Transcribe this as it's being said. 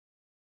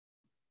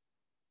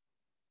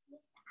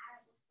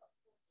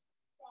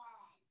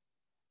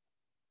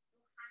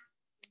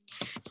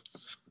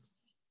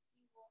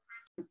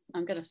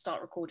I'm going to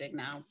start recording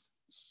now.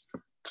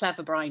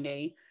 Clever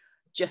Bryony.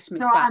 Just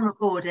missed so out. I'm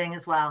recording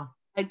as well.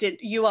 I did.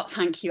 You are.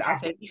 Thank you,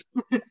 Abby.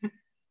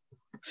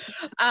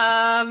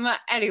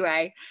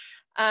 Anyway,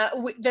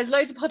 there's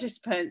loads of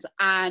participants,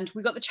 and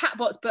we got the chat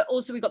box, but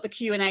also we got the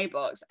Q&A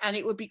box. And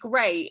it would be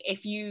great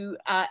if you,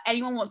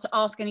 anyone wants to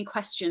ask any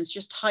questions,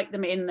 just type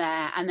them in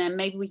there, and then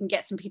maybe we can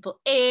get some people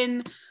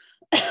in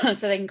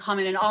so they can come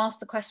in and ask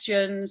the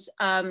questions.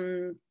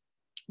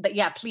 But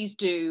yeah, please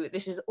do.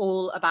 This is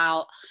all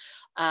about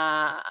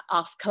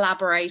us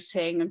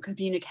collaborating and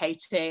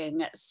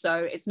communicating, so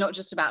it's not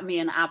just about me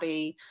and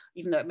Abby,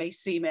 even though it may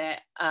seem it.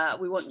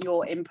 We want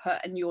your input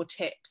and your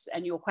tips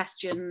and your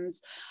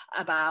questions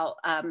about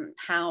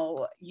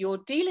how you're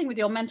dealing with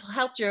your mental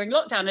health during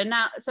lockdown. And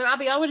now, so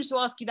Abby, I wanted to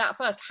ask you that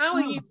first. How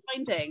are you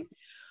finding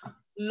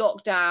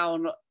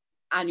lockdown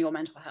and your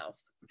mental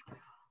health?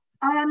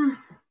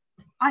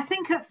 I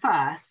think at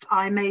first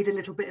I made a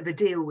little bit of a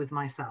deal with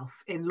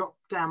myself in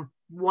lockdown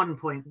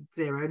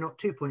 1.0, not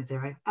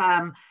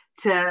 2.0,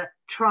 to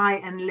try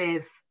and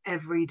live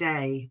every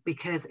day,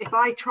 because if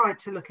I tried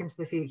to look into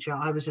the future,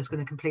 I was just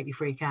going to completely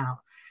freak out.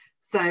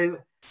 So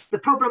the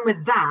problem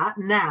with that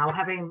now,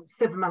 having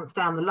 7 months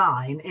down the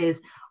line,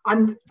 is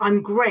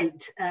I'm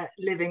great at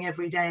living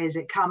every day as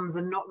it comes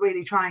and not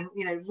really trying,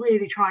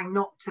 really trying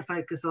not to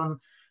focus on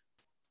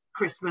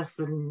Christmas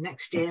and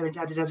next year and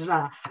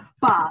da.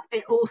 But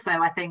it also,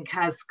 I think,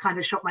 has kind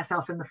of shot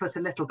myself in the foot a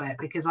little bit,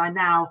 because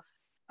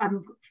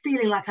I'm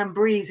feeling like I'm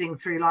breezing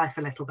through life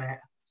a little bit,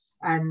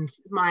 and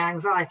my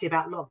anxiety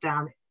about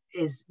lockdown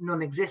is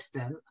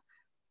non-existent,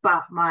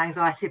 but my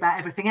anxiety about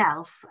everything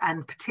else,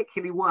 and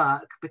particularly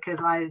work, because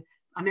I'm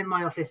in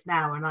my office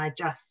now and I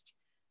just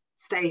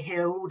stay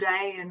here all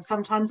day and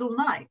sometimes all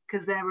night,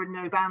 because there are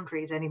no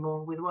boundaries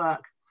anymore with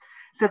work.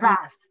 So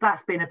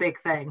that's been a big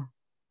thing.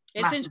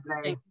 It's massively.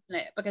 interesting,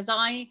 isn't it? Because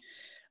I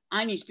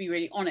need to be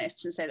really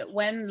honest and say that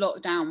when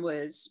lockdown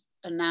was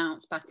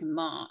announced back in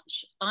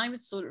March, I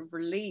was sort of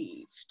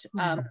relieved,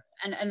 and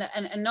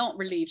not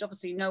relieved.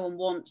 Obviously, no one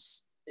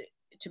wants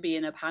to be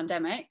in a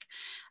pandemic,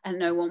 and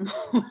no one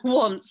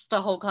wants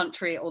the whole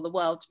country or the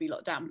world to be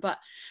locked down. But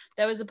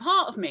there was a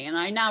part of me, and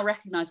I now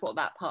recognise what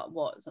that part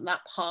was, and that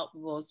part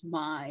was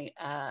my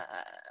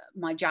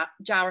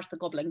Jareth the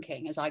Goblin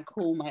King, as I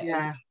call my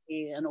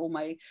OCD and all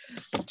my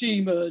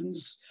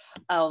demons,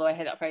 although I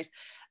hate that phrase,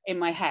 in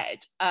my head.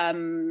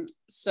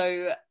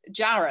 So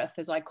Jareth,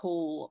 as I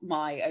call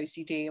my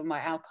OCD or my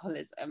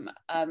alcoholism,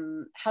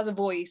 has a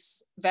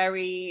voice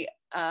very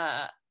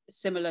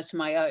similar to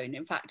my own.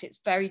 In fact, it's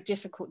very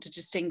difficult to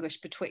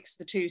distinguish betwixt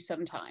the two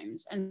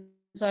sometimes. And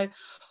so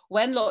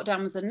when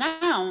lockdown was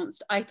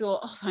announced, I thought,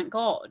 oh, thank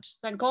God,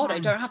 I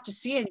don't have to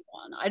see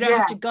anyone. I don't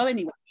have to go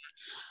anywhere.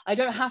 I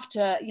don't have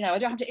to, I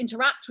don't have to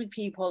interact with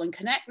people and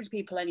connect with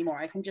people anymore.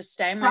 I can just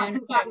stay in my own.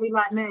 That's exactly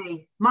like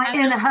me. My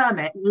inner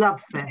hermit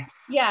loves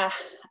this. Yeah.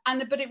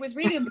 But it was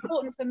really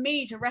important for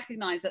me to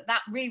recognize that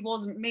really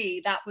wasn't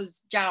me. That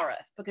was Jareth,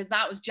 because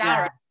that was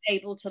Jareth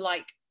able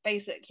to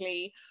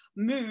basically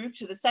move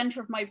to the center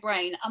of my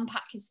brain,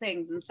 unpack his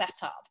things and set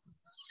up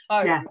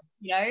home,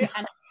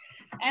 and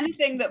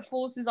anything that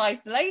forces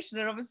isolation,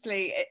 and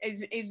obviously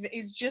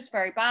is just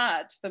very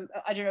bad for,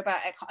 I don't know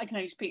about, I can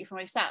only speak for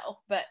myself,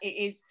 but it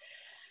is,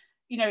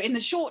 in the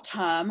short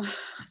term,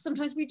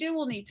 sometimes we do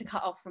all need to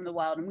cut off from the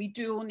world, and we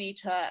do all need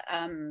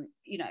to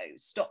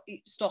stop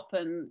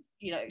and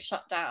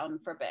shut down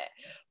for a bit.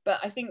 But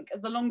I think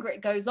the longer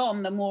it goes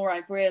on, the more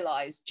I've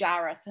realized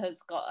Jareth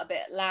has got a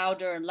bit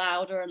louder and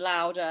louder and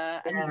louder,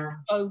 and he's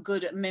so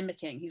good at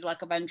mimicking. He's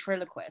like a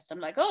ventriloquist. I'm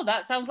like, oh,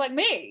 that sounds like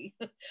me.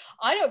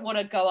 I don't want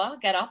to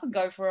get up and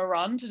go for a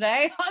run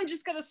today. I'm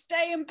just going to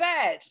stay in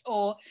bed.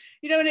 Or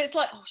and it's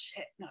like, oh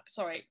shit, no,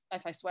 sorry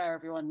if I swear,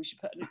 everyone, we should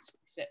put an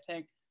explicit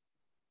thing.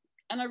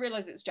 And I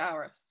realise it's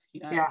Jareth,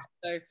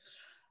 So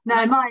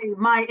no,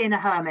 my inner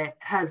hermit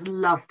has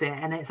loved it,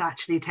 and it's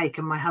actually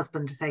taken my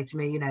husband to say to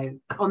me,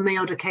 on the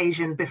odd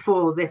occasion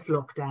before this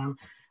lockdown,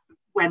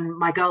 when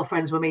my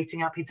girlfriends were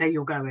meeting up, he'd say,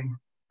 "You're going,"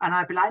 and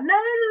I'd be like,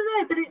 "No,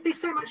 but it'd be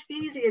so much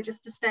easier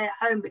just to stay at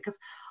home, because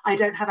I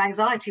don't have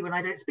anxiety when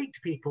I don't speak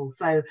to people,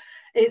 so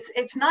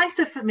it's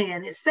nicer for me,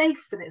 and it's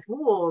safe and it's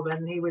warm."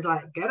 And he was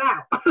like, "Get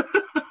out."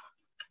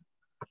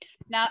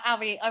 Now,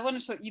 Abby, I want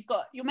to talk. You've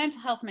got your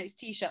Mental Health Mates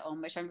t-shirt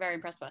on, which I'm very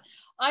impressed by.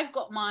 I've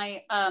got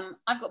my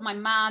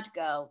Mad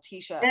Girl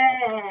t-shirt,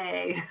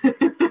 Yay!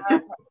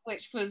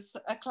 which was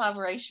a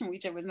collaboration we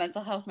did with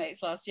Mental Health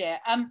Mates last year.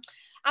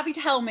 Abby,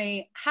 tell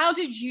me, how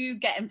did you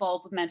get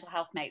involved with Mental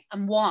Health Mates,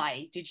 and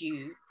why did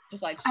you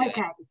decide to do it?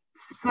 Okay,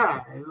 so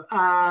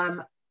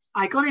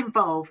I got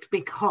involved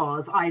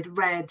because I'd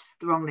read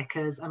The Wrong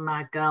Knickers and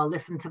Mad Girl,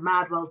 listened to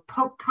Mad World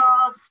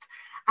podcast,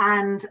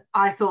 and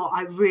I thought,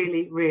 I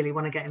really, really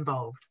want to get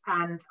involved.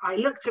 And I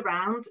looked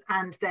around,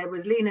 and there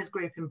was Lena's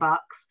group in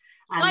Bucks.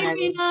 Hi,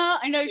 Lena.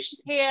 I know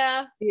she's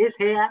here. She is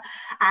here.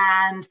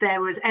 And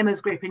there was Emma's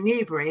group in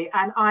Newbury,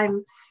 and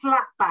I'm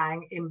slap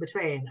bang in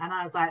between. And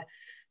I was like,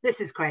 this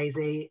is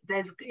crazy.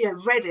 There's,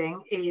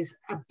 Reading is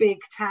a big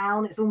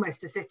town. It's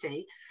almost a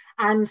city.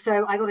 And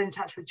so I got in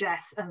touch with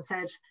Jess and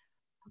said,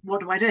 what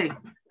do I do?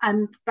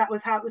 And that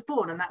was how it was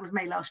born, and that was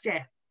May last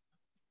year.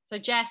 So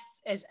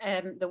Jess is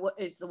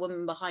the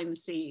woman behind the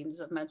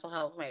scenes of Mental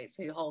Health Mates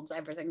who holds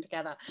everything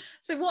together.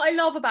 So what I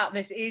love about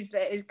this is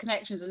there is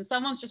connections, and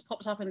someone's just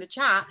popped up in the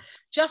chat.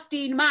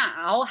 Justine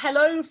Mao,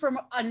 hello from,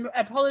 and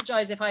I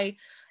apologise if I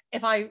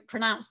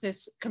pronounce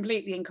this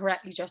completely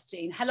incorrectly,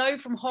 Justine. Hello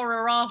from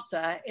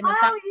Hororata in the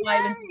South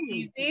Island of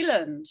New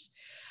Zealand.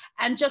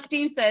 And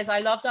Justine says, I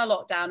loved our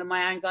lockdown and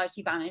my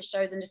anxiety vanished.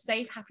 I was in a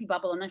safe, happy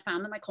bubble and I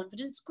found that my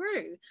confidence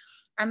grew.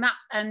 And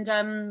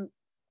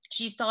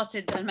she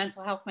started a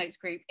mental health mates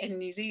group in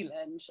New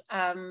Zealand,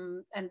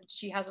 and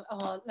she has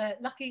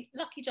lucky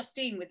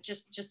Justine with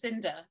just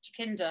Jacinda.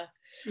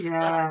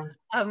 Yeah.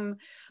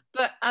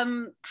 But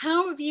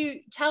how have you,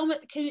 tell me,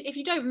 if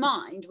you don't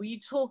mind, will you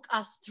talk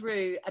us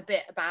through a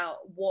bit about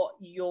what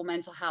your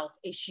mental health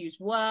issues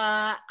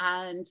were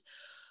and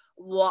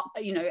what,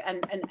 you know,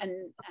 and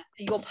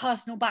your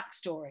personal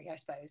backstory, I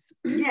suppose?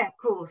 Yeah, of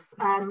course.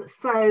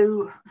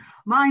 So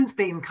mine's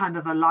been kind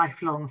of a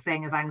lifelong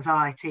thing of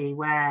anxiety,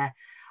 where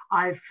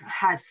I've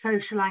had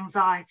social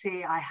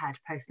anxiety, I had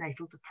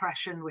postnatal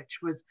depression, which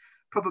was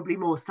probably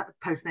more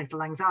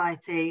postnatal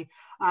anxiety.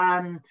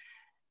 I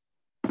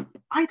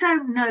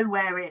don't know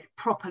where it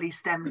properly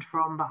stemmed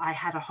from, but I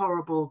had a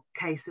horrible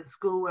case at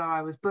school where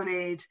I was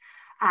bullied,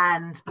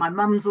 and my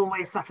mum's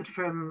always suffered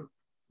from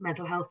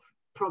mental health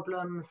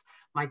problems,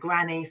 my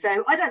granny.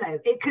 So I don't know,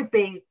 it could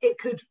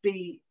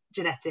be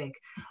genetic.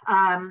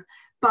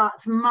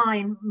 But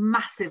mine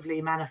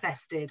massively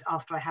manifested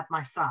after I had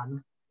my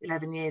son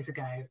 11 years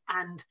ago.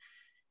 And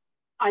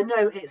I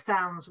know it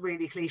sounds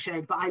really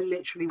cliched, but I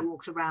literally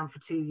walked around for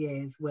 2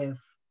 years with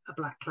a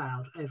black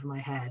cloud over my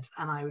head,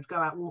 and I would go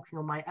out walking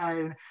on my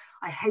own.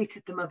 I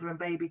hated the mother and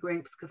baby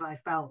groups because I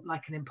felt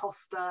like an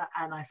imposter,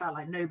 and I felt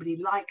like nobody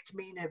liked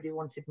me, nobody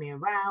wanted me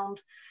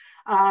around.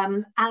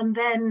 And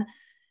then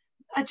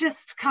I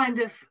just kind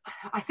of,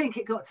 I think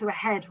it got to a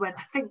head when,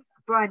 I think,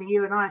 Bryony,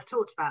 you and I have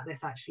talked about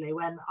this actually,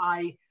 when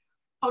I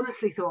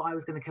honestly thought I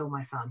was going to kill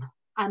my son.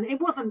 And it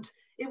wasn't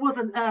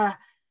an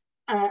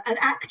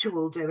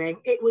actual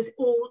doing, it was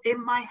all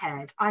in my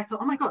head. I thought,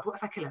 oh my God, what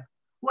if I kill him?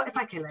 What if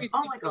I kill him?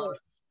 Oh my God.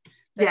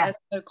 That are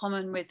so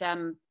common with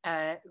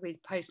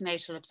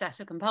postnatal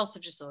obsessive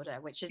compulsive disorder,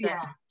 which is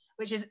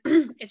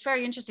it's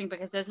very interesting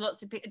because there's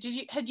lots of people.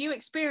 Had you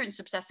experienced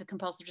obsessive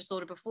compulsive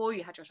disorder before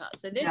you had your child?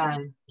 So this is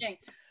interesting.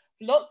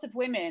 Lots of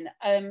women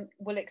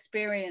will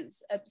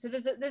experience, so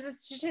there's a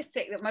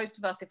statistic that most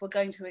of us, if we're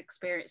going to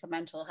experience a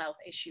mental health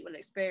issue, will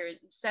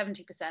experience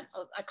 70%,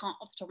 I can't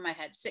off the top of my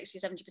head, 60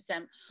 or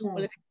 70%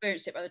 will have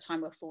experienced it by the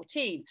time we're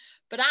 14.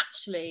 But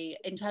actually,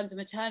 in terms of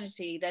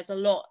maternity, there's a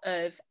lot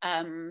of,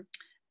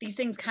 these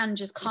things can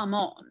just come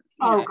on.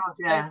 God,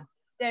 yeah. So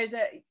there's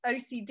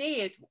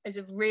OCD is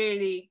a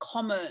really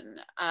common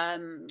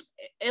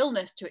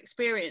illness to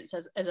experience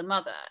as a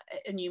mother,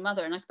 a new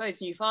mother, and I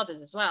suppose new fathers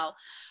as well.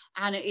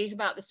 And it is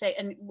about the same.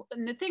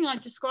 And the thing I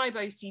describe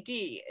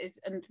OCD is,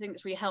 and the thing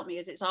that's really helped me,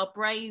 is it's our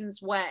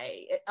brain's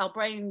way, our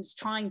brain's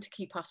trying to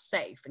keep us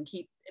safe and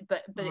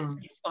but it's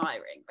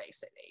misfiring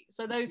basically.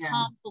 So those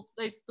harmful,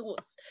 those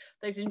thoughts,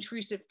 those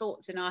intrusive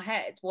thoughts in our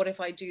heads, what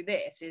if I do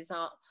this, is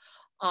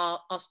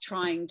us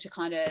trying to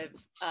kind of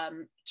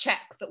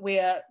check that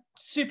we're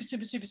super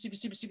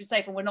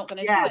safe and we're not going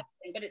to do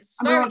anything. But it's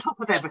we're on top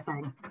of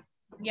everything.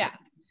 Yeah,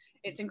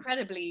 it's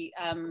incredibly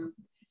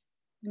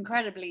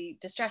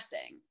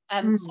distressing.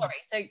 Sorry,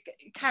 so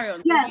carry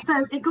on. Yeah,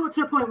 so it got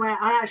to a point where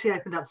I actually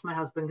opened up to my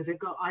husband, because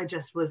I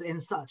just was in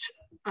such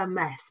a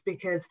mess,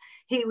 because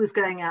he was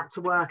going out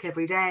to work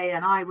every day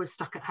and I was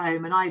stuck at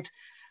home, and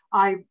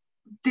I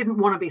didn't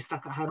want to be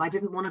stuck at home. I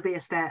didn't want to be a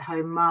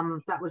stay-at-home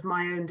mum. That was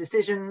my own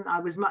decision. I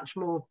was much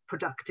more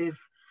productive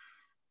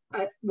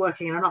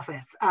working in an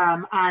office.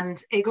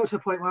 And it got to a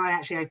point where I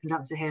actually opened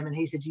up to him, and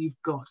he said,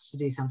 you've got to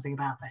do something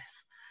about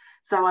this.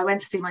 So I went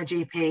to see my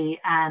GP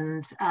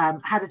and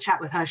had a chat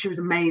with her. She was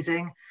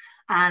amazing.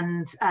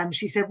 And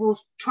she said,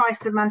 well, try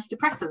some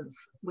antidepressants,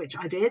 which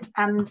I did.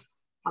 And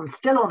I'm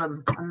still on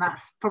them. And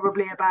that's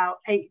probably about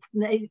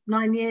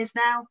 9 years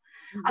now.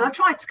 And I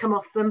tried to come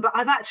off them, but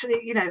I've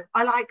actually,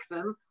 I like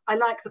them. I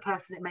like the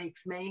person it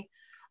makes me.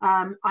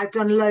 I've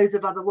done loads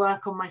of other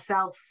work on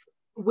myself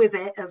with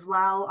it as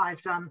well.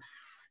 I've done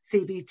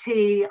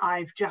CBT.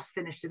 I've just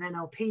finished an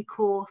NLP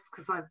course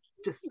because I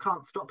just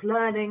can't stop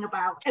learning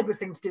about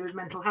everything to do with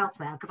mental health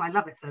now, because I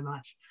love it so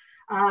much.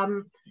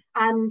 And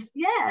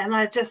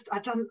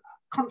I've done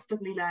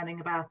constantly learning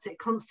about it,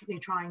 constantly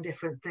trying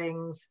different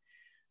things,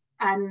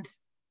 and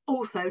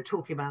also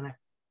talking about it.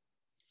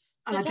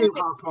 And I do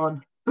harp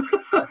on.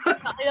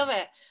 I love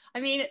it. I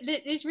mean,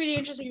 it's really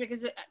interesting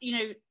because,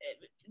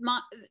 my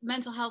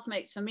mental health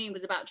mates for me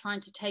was about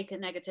trying to take a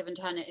negative and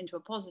turn it into a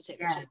positive,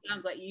 which it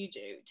sounds like you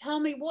do. Tell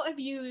me,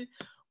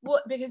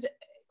 because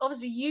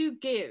obviously you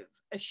give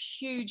a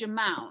huge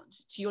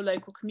amount to your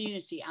local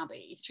community,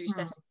 Abby, through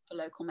setting up for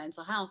local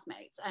mental health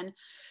mates. And,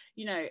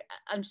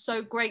 I'm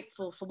so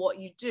grateful for what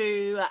you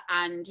do.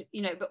 And,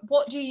 but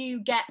what do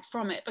you get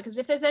from it? Because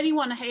if there's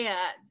anyone here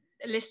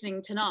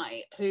listening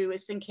tonight who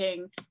is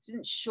thinking,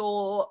 isn't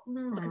sure,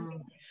 because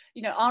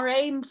you know, our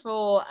aim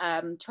for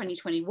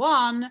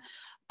 2021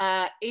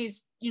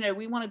 is, you know,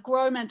 we want to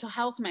grow mental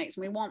health mates,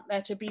 and we want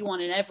there to be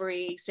one in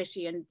every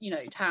city and, you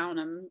know, town.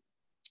 And,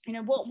 you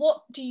know,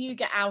 what do you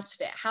get out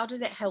of it? How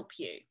does it help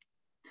you?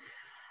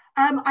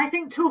 I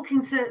think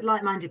talking to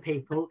like-minded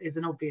people is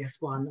an obvious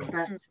one.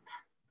 But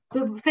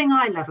the thing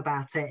I love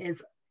about it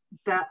is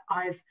that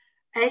I've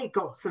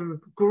got some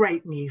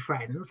great new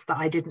friends that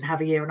I didn't have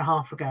a year and a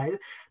half ago,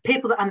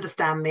 people that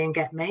understand me and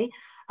get me,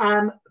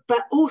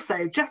 but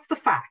also just the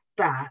fact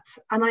that,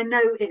 and I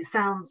know it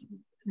sounds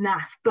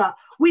naff, but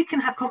we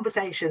can have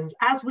conversations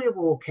as we're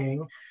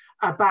walking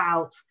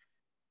about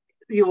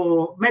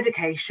your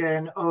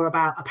medication or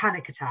about a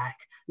panic attack,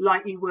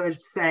 like you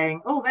would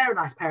saying, oh, they're a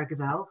nice pair of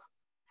gazelles.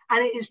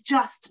 And it is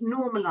just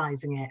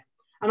normalizing it.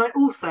 And I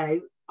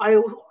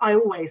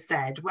always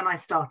said when I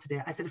started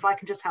it, I said, if I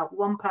can just help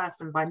one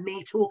person by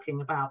me talking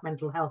about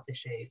mental health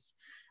issues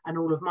and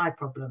all of my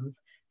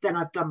problems, then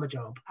I've done my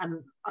job.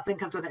 And I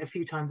think I've done it a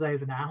few times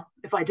over now,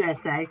 if I dare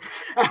say.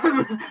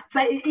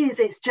 But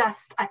it's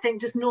just, I think,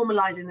 just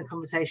normalizing the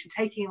conversation,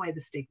 taking away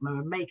the stigma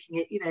and making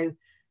it, you know,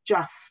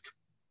 just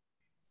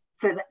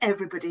so that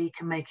everybody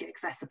can make it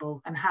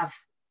accessible and have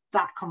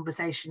that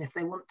conversation if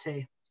they want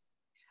to.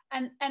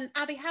 And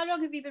Abby, how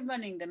long have you been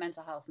running the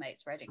Mental Health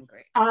Mates Reading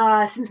group?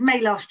 Since May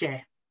last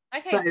year.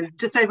 Okay, so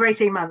just over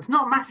 18 months,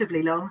 not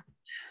massively long.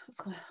 It's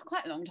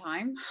quite a long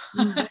time.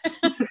 Mm.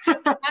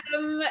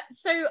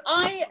 So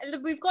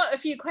we've got a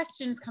few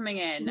questions coming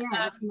in.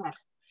 Yeah,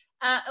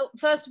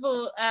 first of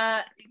all,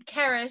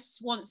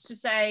 Keris wants to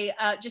say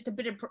just a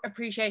bit of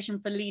appreciation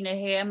for Lena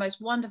here.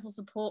 Most wonderful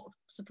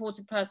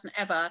supportive person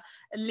ever.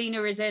 And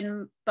Lena is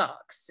in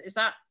Bucks. Is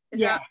that?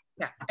 Yeah.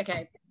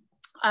 Okay.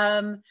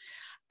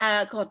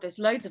 God, there's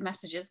loads of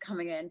messages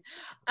coming in.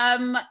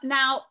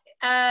 Now,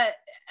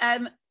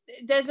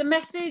 there's a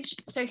message.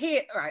 So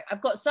here, right,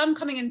 I've got some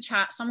coming in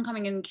chat, some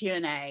coming in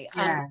Q&A.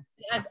 Yeah.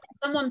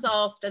 Someone's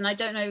asked, and I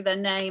don't know their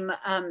name,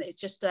 it's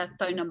just a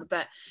phone number,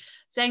 but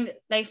saying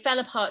that they fell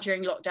apart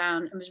during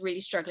lockdown and was really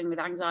struggling with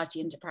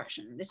anxiety and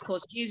depression. This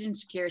caused huge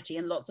insecurity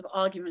and lots of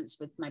arguments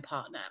with my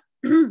partner.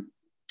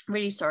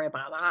 Really sorry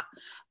about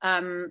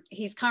that.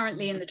 He's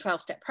currently in the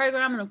 12-step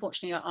program, and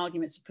unfortunately our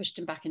arguments have pushed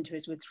him back into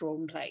his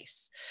withdrawn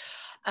place.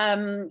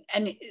 So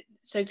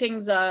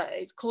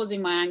it's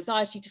causing my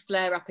anxiety to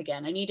flare up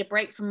again. I need a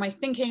break from my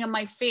thinking and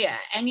my fear.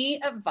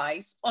 Any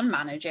advice on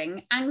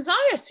managing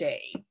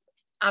anxiety?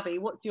 Abby,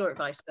 what's your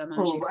advice for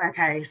managing? Oh,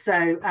 okay.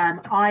 So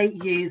I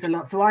use a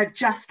lot. So I've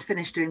just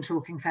finished doing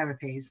talking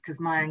therapies because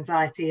my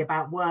anxiety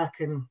about work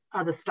and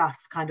other stuff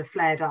kind of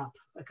flared up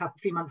a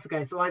few months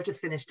ago. So I've just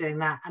finished doing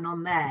that. And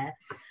on there,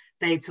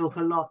 they talk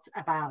a lot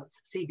about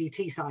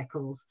CBT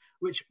cycles,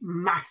 which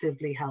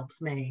massively helps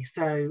me.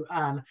 So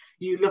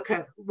you look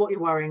at what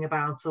you're worrying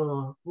about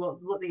or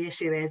what the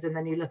issue is, and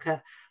then you look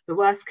at the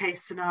worst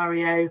case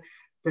scenario,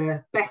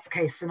 the best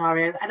case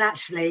scenario, and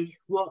actually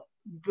what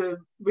the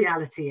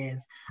reality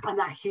is, and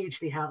that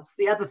hugely helps.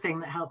 The other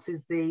thing that helps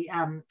is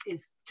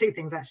is two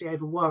things actually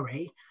over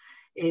worry,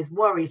 is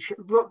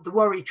the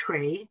worry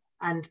tree,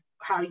 and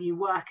how you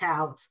work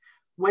out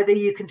whether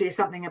you can do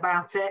something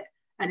about it,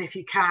 and if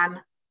you can,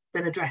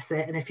 then address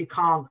it, and if you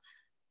can't,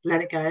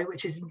 let it go,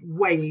 which is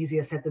way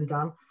easier said than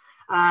done.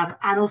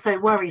 And also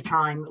worry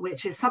time,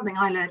 which is something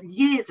I learned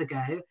years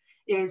ago,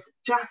 is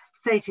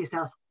just say to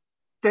yourself,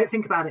 don't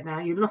think about it now.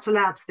 You're not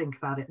allowed to think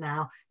about it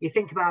now. You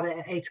think about it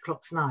at 8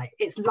 o'clock tonight.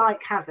 It's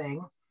like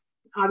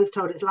I was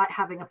told it's like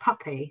having a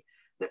puppy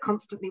that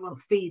constantly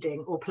wants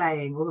feeding or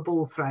playing or the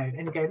ball thrown.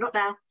 And you go, not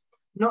now,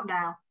 not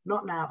now,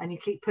 not now. And you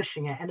keep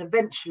pushing it. And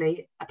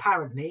eventually,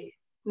 apparently,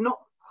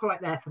 not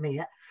quite there for me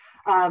yet,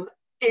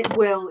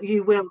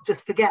 you will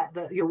just forget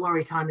that your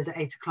worry time is at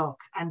 8 o'clock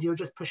and you're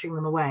just pushing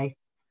them away.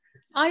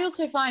 I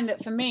also find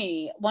that for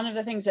me, one of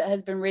the things that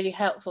has been really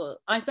helpful,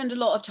 I spend a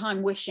lot of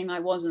time wishing I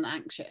wasn't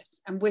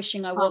anxious and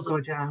wishing I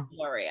wasn't a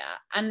worrier.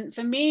 And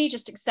for me,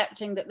 just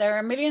accepting that there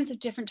are millions of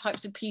different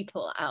types of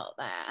people out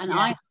there. And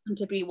I happen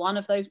to be one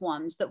of those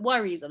ones that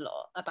worries a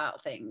lot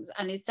about things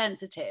and is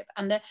sensitive.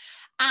 And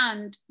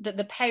that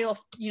the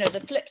payoff, you know, the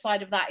flip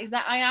side of that is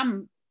that I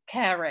am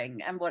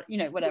caring and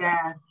whatever.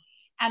 Yeah.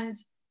 And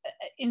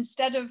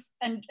instead of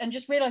and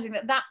just realizing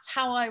that that's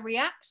how I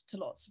react to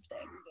lots of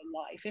things in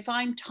life. If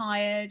I'm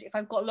tired, if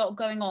I've got a lot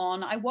going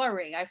on, I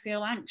worry, I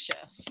feel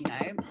anxious, you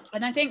know.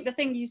 And I think the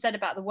thing you said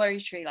about the worry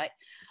tree, like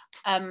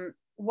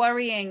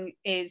worrying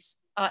is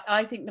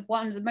I think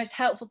one of the most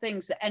helpful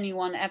things that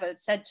anyone ever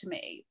said to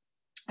me,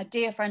 a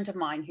dear friend of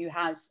mine who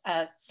has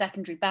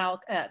secondary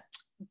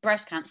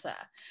breast cancer,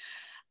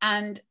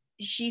 and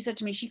she said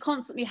to me, she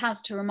constantly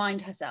has to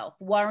remind herself,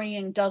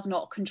 worrying does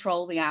not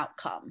control the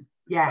outcome.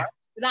 Yeah.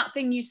 That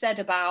thing you said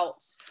about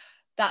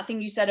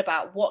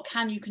what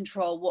can you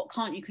control, what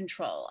can't you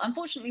control.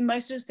 Unfortunately,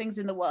 most of the things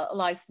in the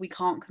life we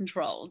can't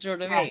control. Do you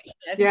know what I mean?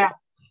 Yeah.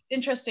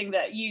 interesting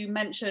that you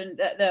mentioned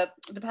that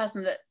the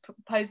person that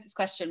posed this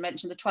question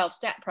mentioned the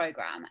 12-step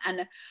program,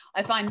 and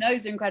I find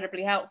those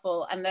incredibly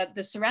helpful. And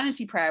the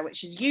serenity prayer,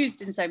 which is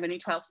used in so many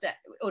 12-step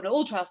or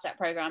all 12-step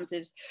programs,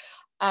 is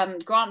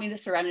grant me the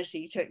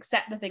serenity to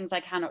accept the things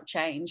I cannot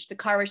change, the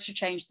courage to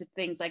change the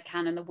things I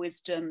can, and the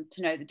wisdom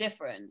to know the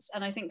difference.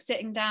 And I think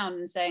sitting down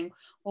and saying,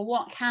 well,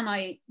 what can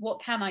I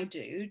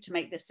do to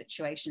make this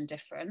situation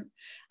different?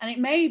 And it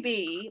may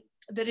be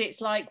that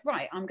it's like,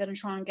 right, I'm going to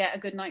try and get a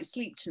good night's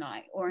sleep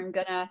tonight, or I'm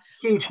going to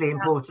hugely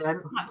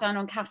important cut down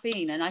on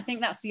caffeine. And I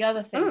think that's the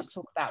other thing to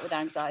talk about with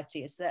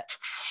anxiety, is that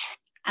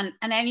and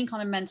any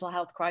kind of mental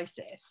health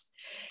crisis,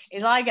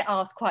 is I get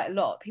asked quite a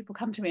lot. People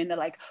come to me and they're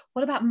like,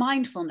 what about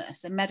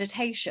mindfulness and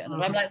meditation?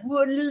 And I'm like,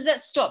 well,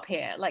 let's stop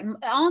here. Like,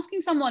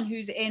 asking someone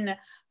who's in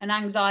an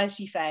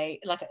anxiety phase,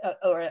 like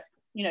a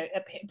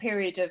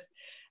period of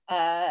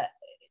a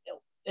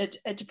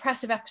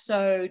depressive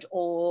episode,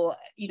 or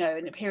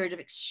in a period of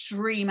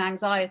extreme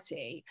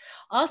anxiety,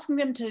 asking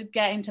them to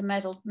get into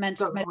mental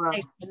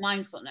meditation and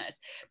mindfulness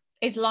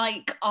is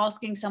like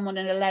asking someone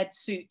in a lead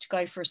suit to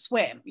go for a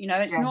swim.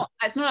 It's not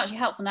actually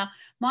helpful. Now,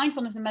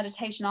 mindfulness and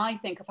meditation, I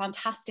think, are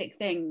fantastic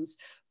things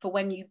for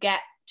when you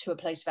get to a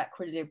place of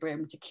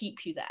equilibrium to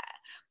keep you there.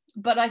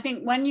 But I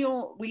think when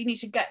you need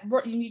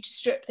to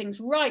strip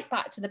things right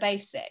back to the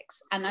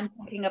basics. And I'm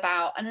talking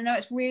about, and I know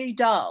it's really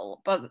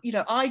dull, but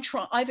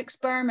I've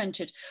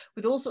experimented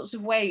with all sorts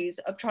of ways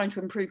of trying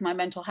to improve my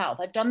mental health.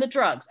 I've done the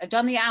drugs, I've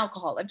done the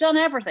alcohol, I've done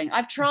everything.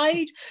 I've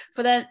tried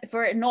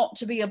for it not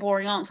to be a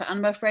boring answer, and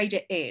I'm afraid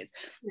it is.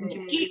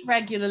 You eat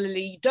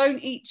regularly, you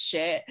don't eat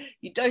shit,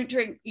 you don't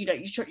drink,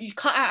 you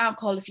cut out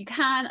alcohol if you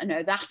can. I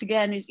know that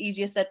again is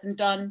easier said than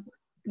done.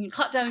 You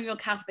cut down your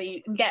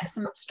caffeine and get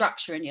some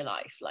structure in your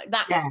life. Like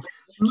that's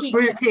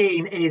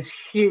routine is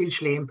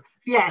hugely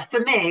for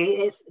me.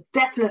 It's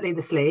definitely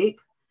the sleep.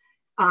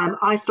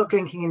 I stopped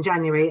drinking in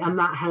January, and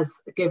that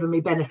has given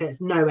me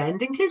benefits no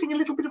end, including a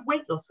little bit of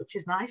weight loss, which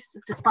is nice,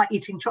 despite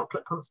eating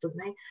chocolate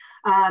constantly.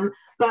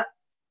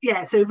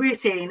 So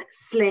routine,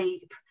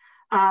 sleep,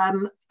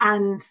 and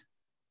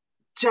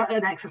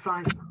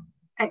exercise.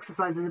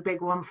 Exercise is a big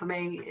one for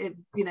me.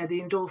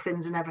 The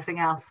endorphins and everything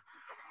else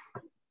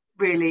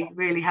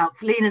really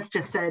helps. Lena's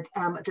just said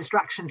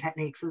distraction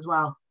techniques as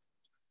well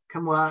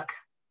can work.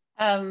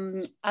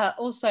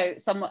 Also,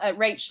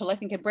 Rachel, I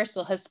think in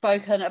Bristol, has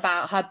spoken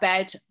about her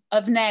bed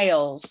of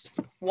nails.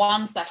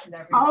 1 second,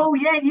 everyone. Oh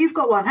yeah, you've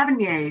got one, haven't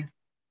you?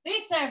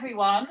 This,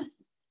 everyone.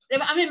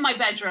 I'm in my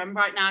bedroom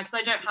right now because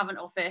I don't have an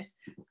office.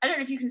 I don't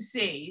know if you can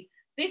see.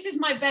 This is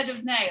my bed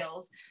of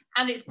nails,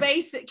 and it's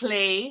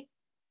basically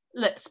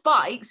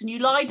spikes, and you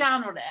lie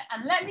down on it.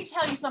 And let me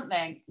tell you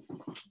something.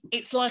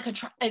 It's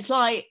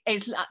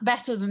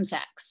better than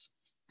sex.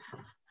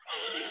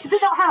 Does it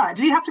not hurt?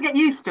 Do you have to get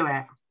used to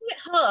it? It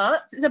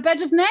hurts. It's a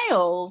bed of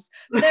nails.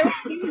 You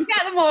can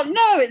get them on.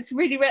 No, it's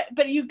really weird.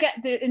 But you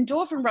get the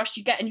endorphin rush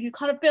you get, and you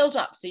kind of build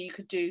up. So you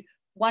could do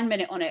 1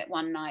 minute on it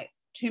one night,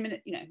 2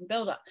 minutes,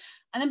 build up.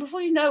 And then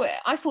before you know it,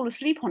 I fall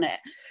asleep on it.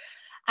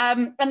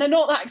 And they're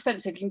not that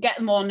expensive. You can get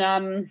them on.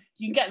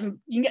 You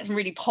can get some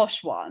really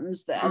posh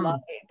ones that are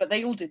but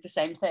they all do the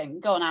same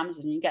thing. Go on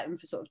Amazon, you can get them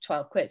for sort of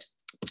 12 quid.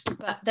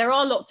 But there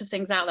are lots of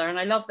things out there, and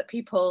I love that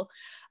people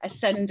are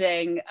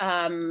sending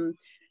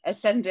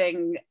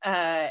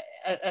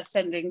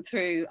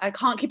through. I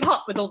can't keep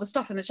up with all the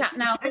stuff in the chat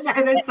now.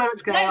 There's so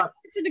much going on.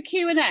 To the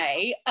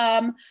Q&A.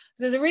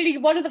 There's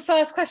one of the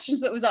first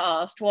questions that was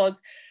asked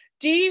was,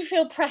 do you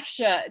feel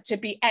pressure to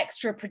be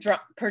extra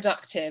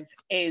productive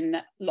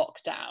in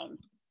lockdown?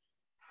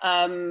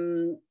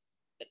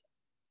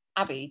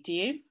 Abby, do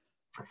you?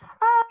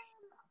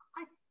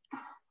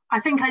 I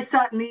think I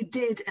certainly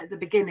did at the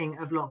beginning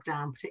of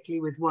lockdown,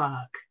 particularly with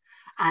work,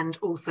 and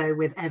also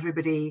with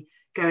everybody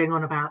going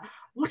on about,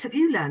 what have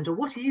you learned, or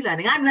what are you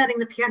learning? I'm learning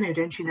the piano,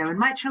 don't you know? And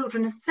my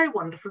children are so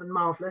wonderful and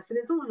marvellous, and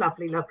it's all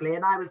lovely.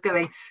 And I was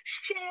going,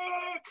 shit,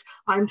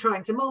 I'm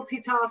trying to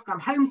multitask. I'm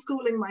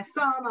homeschooling my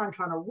son. I'm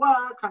trying to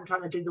work. I'm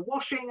trying to do the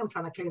washing. I'm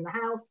trying to clean the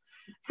house.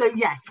 So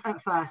yes,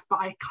 at first, but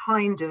I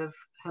kind of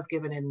have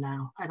given in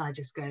now, and I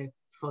just go,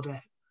 sod it.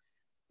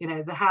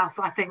 The house,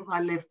 I think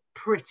I live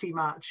pretty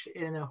much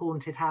in a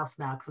haunted house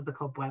now because of the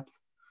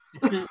cobwebs.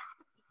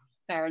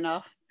 Fair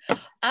enough.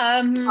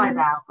 Eyes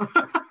out.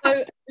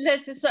 So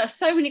there's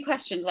so many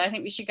questions. I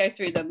think we should go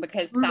through them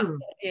because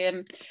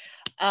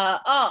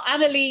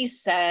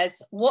Annalise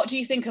says, what do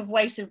you think of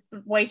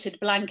weighted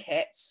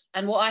blankets?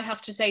 And what I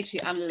have to say to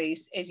you,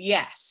 Annalise, is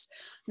yes.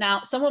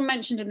 Now, someone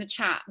mentioned in the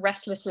chat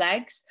restless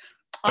legs.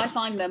 I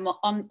find them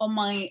on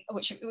my,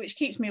 which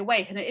keeps me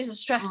awake, and it is a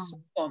stress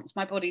response.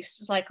 My body's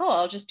just like,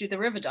 I'll just do the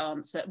river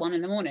dance at 1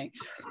 a.m.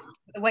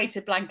 The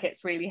weighted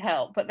blankets really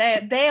help, but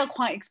they are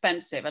quite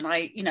expensive, and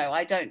I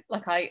don't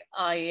like I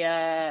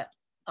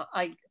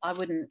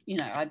wouldn't,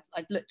 I'd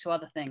look to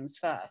other things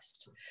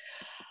first.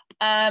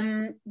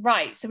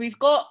 Right, so we've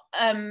got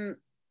right,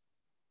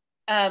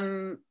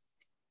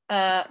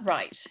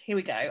 here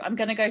we go. I'm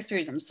going to go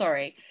through them.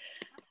 Sorry,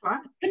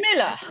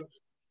 Camilla.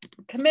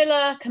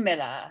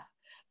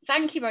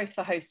 Thank you both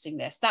for hosting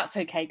this. That's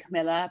okay,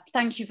 Camilla.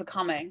 Thank you for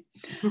coming.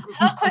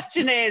 Her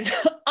question is,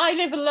 I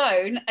live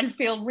alone and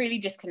feel really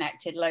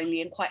disconnected,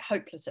 lonely, and quite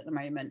hopeless at the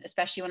moment,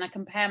 especially when I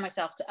compare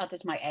myself to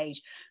others my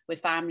age with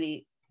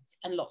family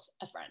and lots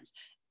of friends.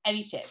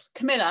 Any tips?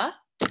 Camilla,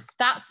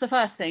 that's the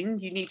first thing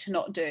you need to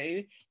not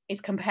do, is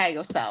compare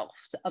yourself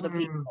to other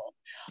people.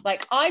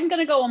 Like, I'm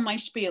going to go on my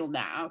spiel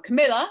now.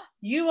 Camilla,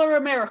 you are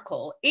a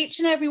miracle. Each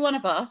and every one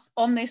of us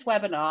on this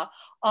webinar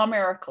are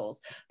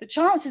miracles. The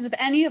chances of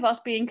any of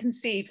us being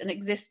conceived and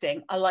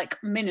existing are like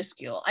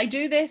minuscule. I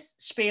do this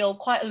spiel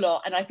quite a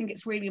lot, and I think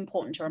it's really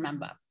important to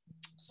remember.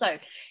 So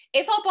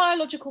if our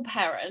biological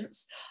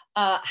parents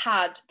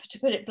had, to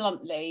put it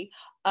bluntly,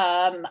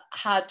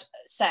 had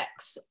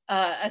sex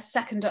a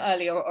second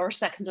earlier or a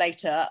second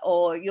later,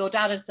 or your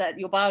dad had said,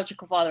 your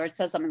biological father had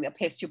said something that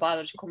pissed your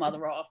biological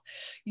mother off,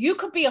 you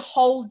could be a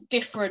whole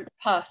different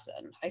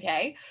person.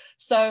 Okay,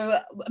 so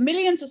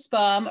millions of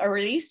sperm are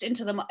released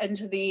into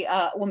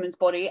the woman's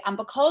body, and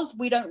because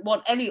we don't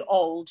want any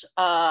old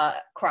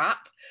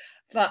crap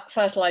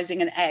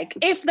fertilizing an egg,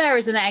 if there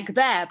is an egg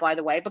there, by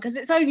the way, because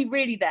it's only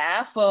really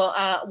there for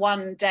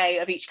 1 day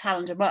of each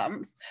calendar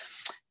month,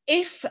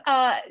 if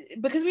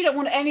because we don't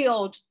want any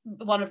old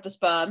one of the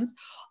sperms,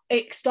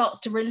 it starts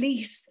to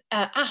release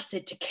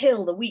acid to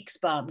kill the weak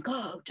sperm.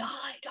 Go,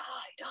 die,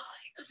 die,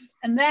 die.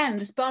 And then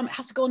the sperm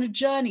has to go on a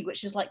journey,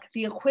 which is like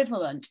the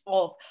equivalent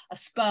of a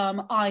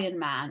sperm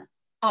Ironman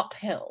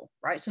uphill,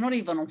 right? So not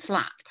even on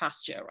flat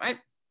pasture, right?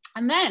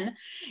 And then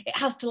it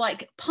has to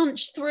like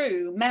punch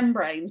through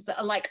membranes that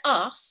are like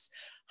us,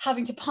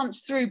 having to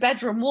punch through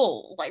bedroom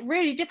walls, like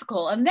really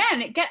difficult. And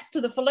then it gets to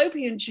the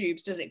fallopian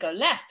tubes. Does it go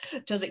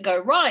left? Does it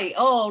go right?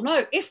 Oh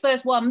no, if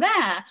there's one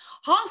there,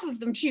 half of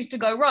them choose to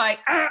go right.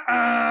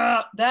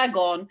 They're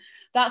gone.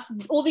 That's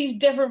all these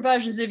different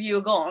versions of you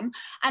are gone.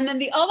 And then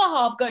the other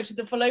half go to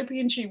the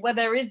fallopian tube where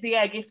there is the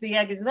egg, if the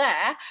egg is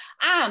there,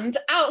 and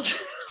out.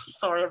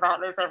 Sorry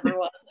about this,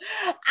 everyone.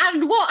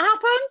 And what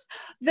happens?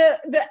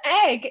 The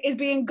egg is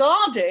being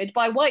guarded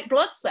by white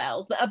blood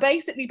cells that are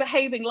basically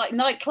behaving like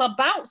nightclub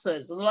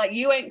bouncers, and like,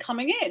 you ain't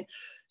coming in.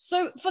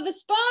 So for the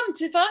sperm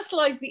to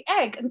fertilize the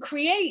egg and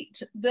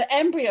create the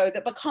embryo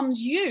that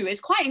becomes you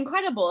is quite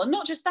incredible. And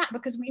not just that,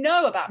 because we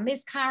know about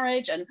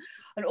miscarriage and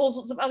all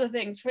sorts of other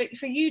things,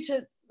 for you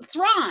to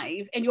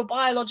thrive in your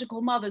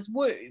biological mother's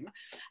womb,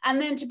 and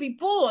then to be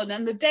born,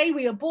 and the day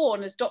we are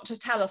born, as doctors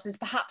tell us, is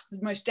perhaps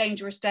the most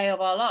dangerous day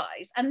of our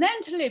lives, and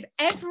then to live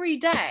every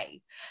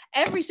day,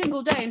 every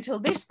single day until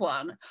this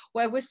one,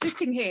 where we're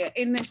sitting here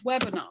in this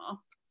webinar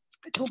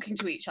talking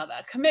to each other.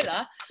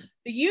 Camilla,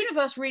 the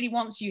universe really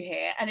wants you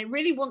here, and it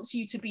really wants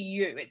you to be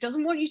you. It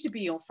doesn't want you to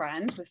be your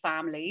friends with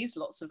families,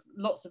 lots of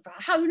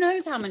who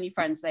knows how many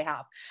friends they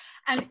have,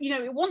 and you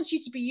know, it wants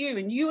you to be you,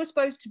 and you are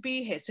supposed to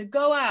be here. So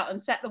go out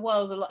and set the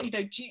world alight, you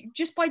know,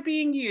 just by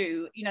being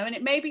you, you know. And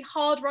it may be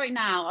hard right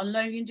now and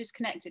lonely and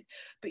disconnected,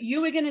 but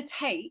you are going to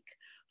take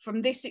from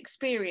this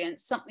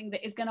experience something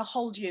that is going to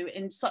hold you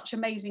in such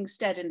amazing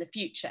stead in the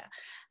future.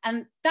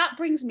 And that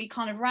brings me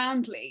kind of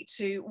roundly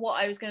to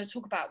what I was going to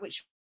talk about,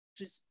 which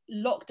was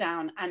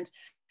lockdown, and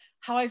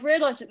how I've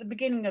realized at the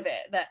beginning of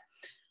it that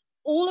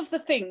all of the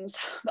things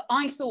that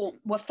I thought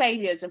were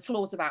failures and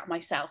flaws about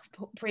myself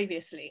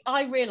previously,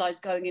 I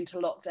realized going into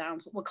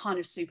lockdowns were kind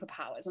of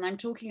superpowers. And I'm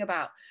talking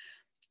about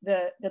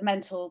the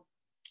mental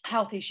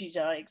health issues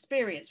that I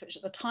experienced, which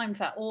at the time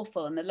felt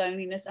awful, and the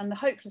loneliness and the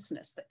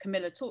hopelessness that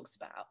Camilla talks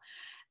about.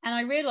 And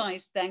I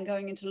realized then,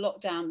 going into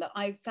lockdown, that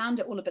I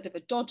found it all a bit of a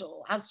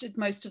doddle, as did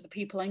most of the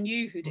people I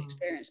knew who'd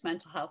experienced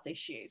mental health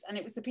issues. And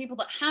it was the people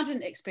that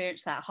hadn't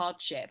experienced that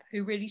hardship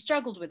who really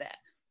struggled with it.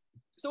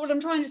 So what I'm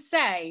trying to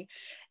say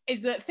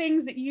is that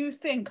things that you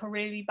think are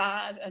really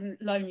bad and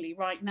lonely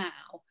right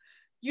now,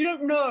 you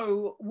don't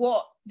know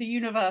what the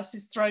universe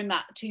has thrown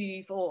that to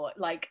you for,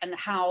 like, and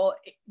how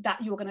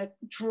that you're going to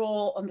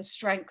draw on the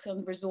strength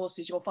and the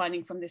resources you're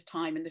finding from this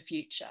time in the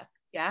future.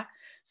 Yeah.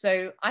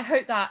 So I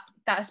hope that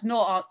that's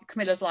not,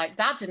 Camilla's like,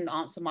 that didn't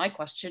answer my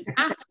question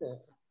at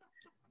all.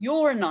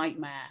 You're a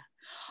nightmare.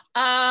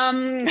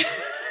 I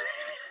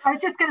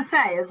was just going to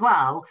say as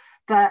well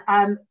that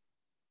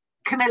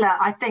Camilla,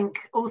 I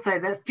think also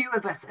that few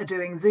of us are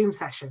doing Zoom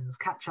sessions,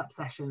 catch-up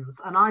sessions,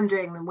 and I'm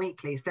doing them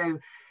weekly. So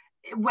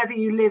whether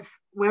you live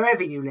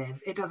wherever you live,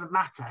 it doesn't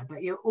matter,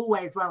 but you're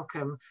always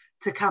welcome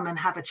to come and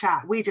have a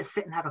chat. We just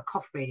sit and have a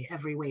coffee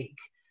every week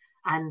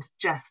and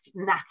just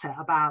natter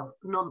about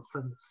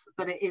nonsense,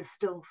 but it is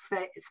still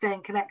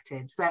staying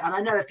connected. So, and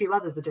I know a few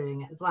others are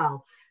doing it as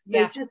well. So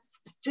yeah,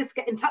 just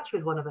get in touch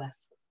with one of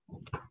us.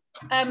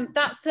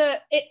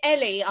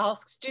 Ellie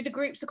asks, do the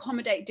groups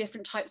accommodate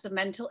different types of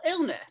mental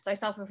illness? I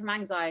suffer from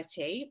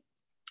anxiety,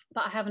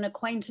 but I have an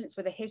acquaintance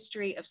with a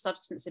history of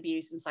substance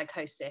abuse and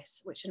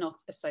psychosis, which are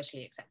not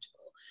socially acceptable.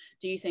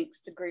 do you think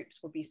the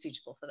groups would be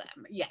suitable for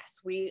them?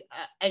 Yes,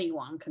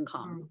 anyone can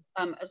come.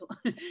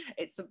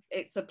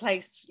 It's a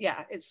place,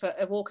 yeah, it's for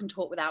a walk and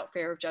talk without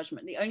fear of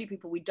judgment. The only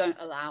people we don't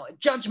allow are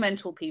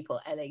judgmental people,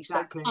 Ellie.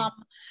 Exactly. So come,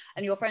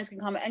 and your friends can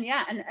come, and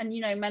yeah, and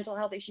you know, mental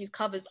health issues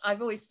covers,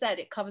 I've always said,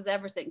 it covers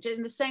everything,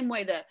 in the same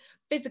way that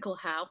physical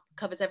health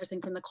covers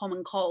everything from the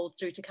common cold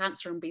through to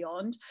cancer and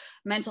beyond.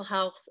 Mental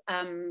health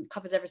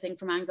covers everything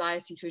from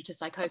anxiety through to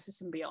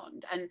psychosis and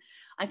beyond. And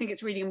I think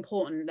it's really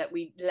important that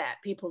we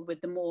let people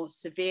with the more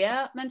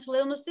severe mental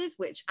illnesses,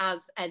 which,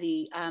 as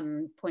Ellie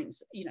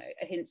points, you know,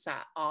 hints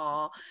at,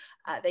 are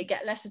they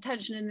get less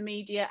attention in the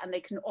media, and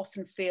they can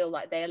often feel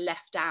like they are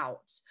left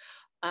out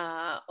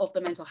of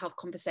the mental health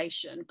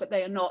conversation, but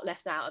they are not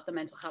left out of the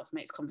mental health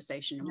mates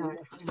conversation. No,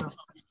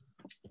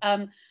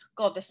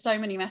 God, there's so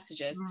many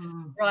messages.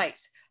 Right.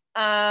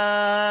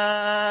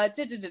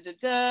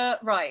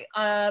 Right.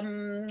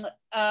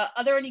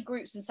 Are there any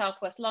groups in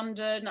Southwest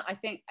London? I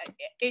think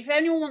if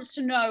anyone wants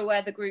to know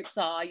where the groups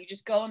are, you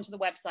just go onto the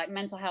website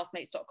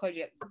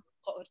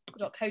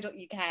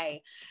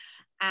mentalhealthmates.co.uk,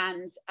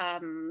 and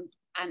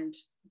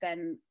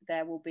then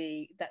there will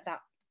be that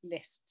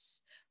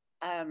lists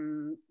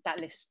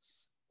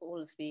all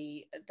of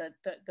the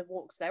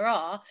walks there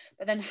are.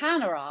 But then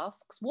Hannah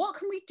asks, what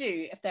can we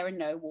do if there are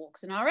no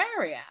walks in our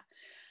area?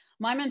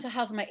 My mental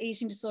health and my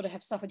eating disorder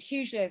have suffered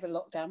hugely over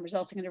lockdown,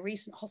 resulting in a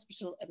recent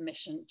hospital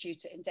admission due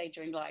to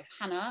endangering life.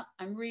 Hannah,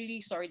 I'm really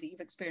sorry that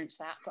you've experienced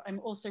that, but I'm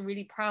also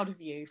really proud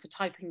of you for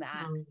typing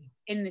that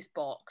in this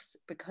box,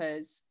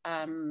 because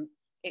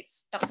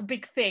that's a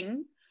big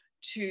thing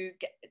to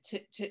get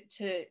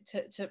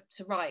to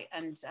write,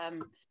 and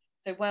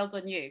so well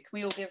done you. Can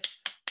we all give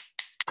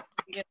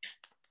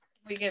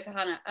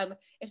Hannah?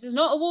 If there's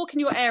not a walk in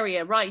your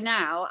area right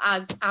now,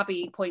 as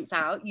Abby points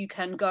out, you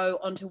can go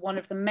onto one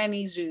of the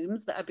many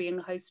Zooms that are being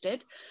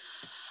hosted.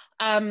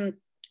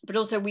 But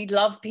also, we'd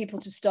love people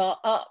to start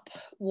up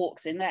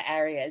walks in their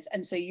areas,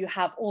 and so you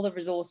have all the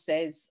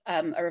resources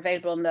are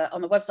available on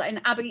the website.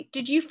 And Abby,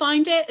 did you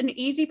find it an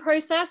easy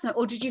process,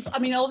 or did you? I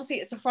mean, obviously,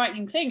 it's a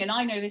frightening thing, and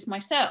I know this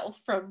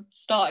myself from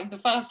starting the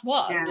first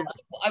one. Yeah.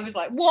 I was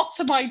like, what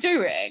am I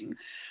doing?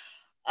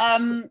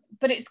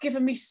 But it's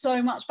given me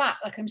so much back.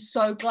 Like, I'm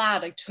so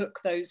glad I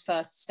took those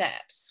first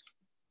steps.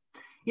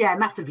 Yeah,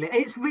 massively.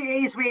 It is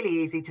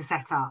really easy to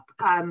set up,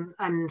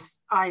 and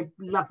I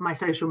love my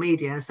social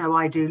media, so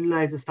I do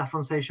loads of stuff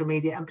on social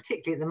media, and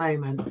particularly at the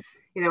moment,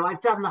 you know, I've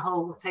done the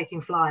whole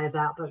taking flyers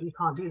out, but you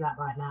can't do that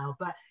right now.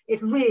 But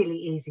it's really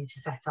easy to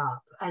set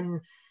up,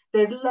 and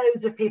there's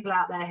loads of people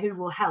out there who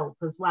will help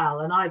as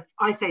well. And I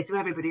say to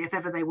everybody, if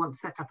ever they want to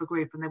set up a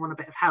group and they want a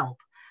bit of help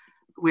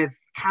with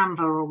Canva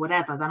or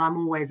whatever, then I'm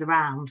always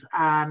around.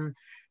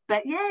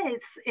 But yeah,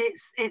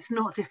 it's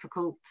not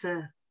difficult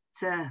to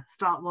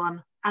start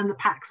one, and the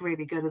pack's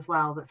really good as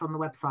well that's on the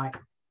website.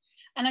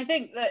 And I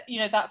think that, you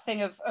know, that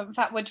thing of, in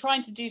fact, we're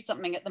trying to do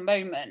something at the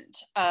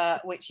moment,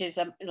 which is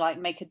like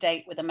make a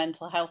date with a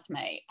mental health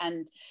mate,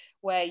 and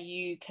where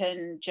you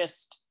can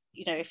just,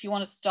 you know, if you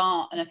want to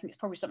start, and I think it's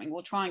probably something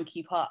we'll try and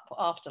keep up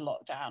after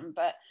lockdown,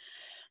 but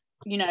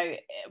you know,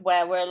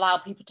 where we're allowed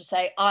people to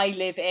say, I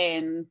live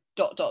in ...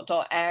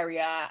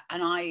 area,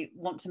 and I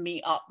want to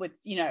meet up with,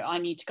 you know, I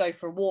need to go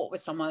for a walk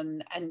with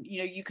someone, and you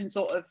know, you can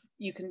sort of,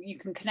 you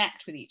can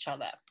connect with each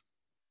other.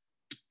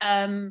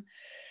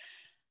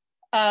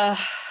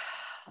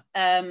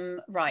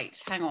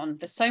 Right, hang on,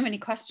 there's so many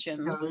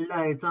questions. There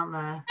are loads, aren't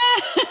there?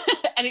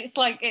 And it's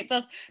like, it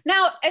does.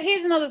 Now,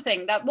 here's another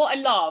thing, that what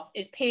I love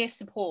is peer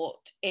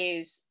support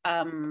is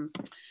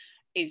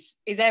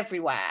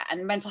everywhere,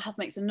 and mental health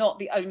mates are not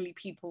the only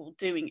people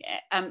doing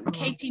it.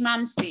 Katie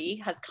Mancy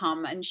has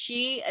come, and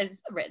she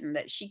has written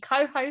that she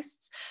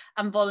co-hosts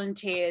and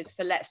volunteers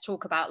for Let's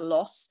Talk About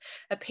Loss,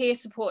 a peer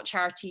support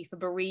charity for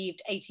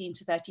bereaved 18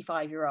 to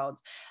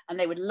 35-year-olds, and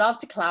they would love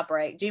to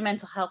collaborate. Do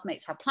mental health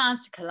mates have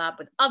plans to collab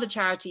with other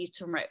charities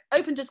to promote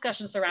open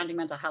discussions surrounding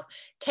mental health?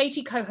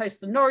 Katie co-hosts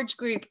the Norwich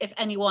group if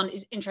anyone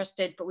is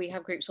interested, but we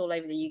have groups all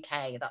over the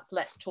UK. That's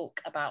Let's Talk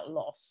About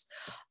Loss.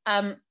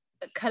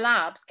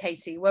 Collabs,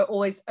 Katie, we're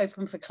always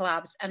open for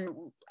collabs, and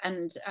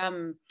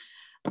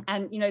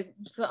you know,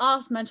 for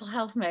us, mental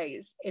health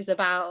mates is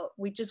about,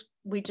 we just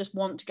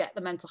want to get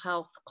the mental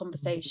health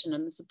conversation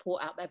and the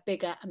support out there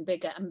bigger and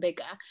bigger and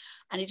bigger,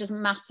 and it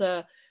doesn't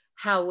matter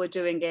how we're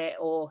doing it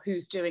or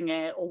who's doing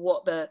it or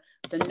what the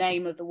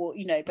name of the walk,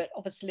 you know, but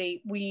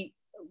obviously we're,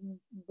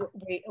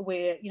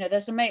 you know,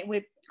 there's a mate,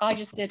 I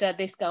just did a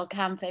This Girl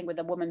Can thing with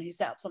a woman who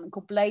set up something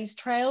called Blaze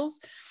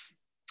Trails,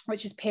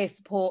 which is peer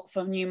support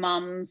for new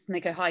mums, and they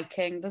go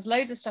hiking. There's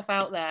loads of stuff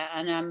out there,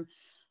 and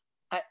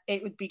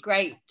it would be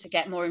great to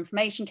get more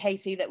information,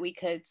 Katie, that we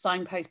could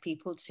signpost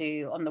people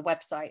to on the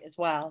website as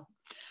well.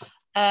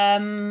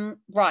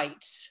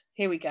 Right,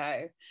 here we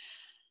go.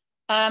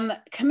 Another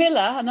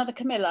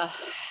Camilla,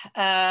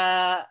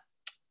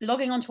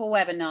 logging onto a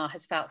webinar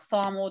has felt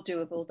far more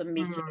doable than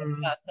meeting in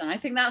person. I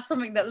think that's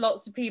something that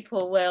lots of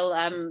people will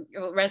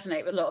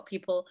resonate with. A lot of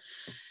people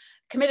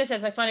Camilla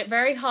says, I find it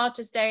very hard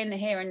to stay in the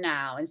here and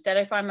now. Instead,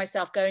 I find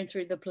myself going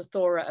through the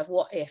plethora of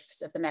what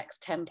ifs of the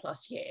next 10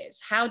 plus years.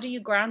 How do you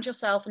ground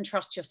yourself and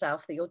trust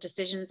yourself that your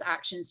decisions,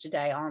 actions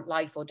today aren't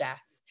life or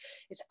death?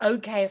 It's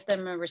okay if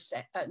they're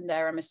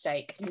a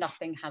mistake.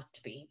 Nothing has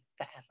to be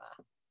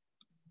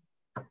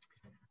forever.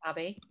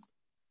 Abby?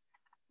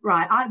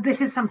 Right,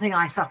 this is something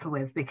I suffer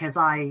with, because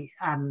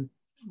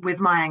with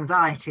my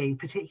anxiety,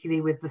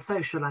 particularly with the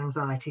social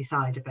anxiety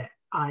side of it,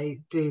 I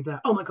do the,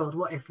 oh my God,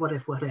 what if?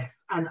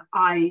 And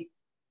I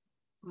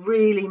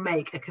really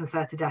make a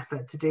concerted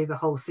effort to do the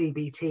whole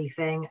CBT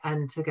thing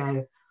and to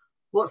go,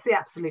 what's the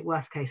absolute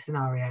worst case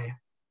scenario?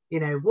 You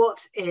know,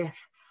 what if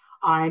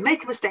I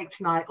make a mistake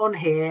tonight on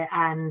here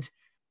and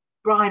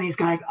Bryony's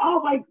going,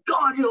 oh my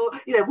God,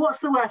 you know, what's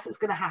the worst that's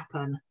going to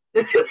happen?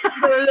 Look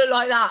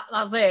like that,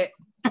 that's it.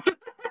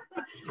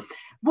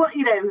 What,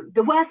 you know,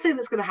 the worst thing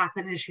that's going to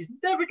happen is she's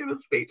never going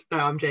to speak. No,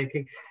 I'm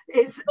joking.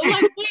 It's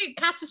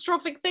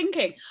catastrophic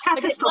thinking.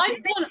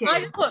 Catastrophic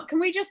thinking.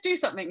 Can we just do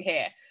something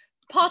here?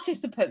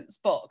 Participants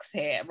box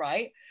here,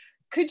 right?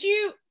 Could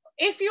you,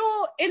 if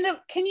you're in the,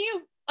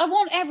 I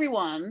want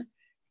everyone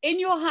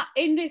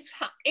in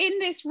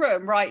this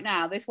room right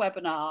now, this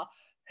webinar,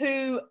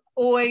 who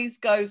always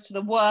goes to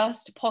the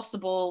worst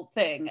possible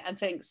thing and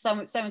thinks so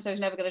and so is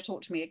never going to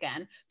talk to me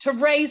again, to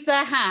raise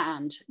their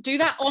hand. Do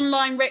that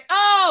online.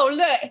 Oh,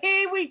 look,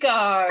 here we go.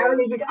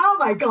 Oh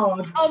my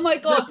God. Oh my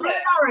God.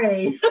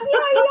 I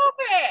love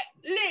it.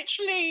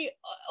 Literally,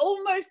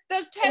 almost,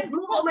 there's 10.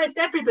 Almost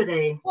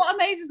everybody. What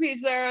amazes me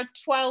is there are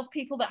 12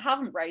 people that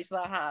haven't raised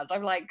their hand.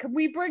 I'm like, can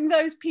we bring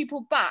those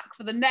people back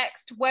for the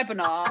next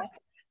webinar?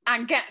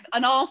 And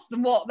ask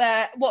them what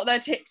their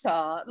tips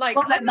are, like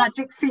what their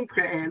magic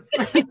secret is.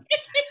 Yeah,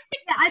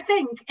 I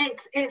think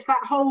it's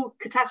that whole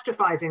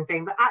catastrophizing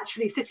thing, but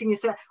actually sitting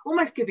yourself,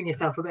 almost giving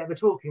yourself a bit of a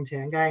talking to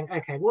and going,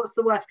 okay, what's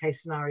the worst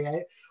case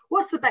scenario?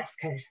 What's the best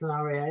case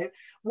scenario?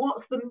 What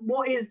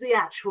is the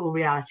actual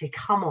reality?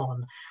 Come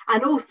on.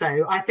 And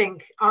also, I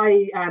think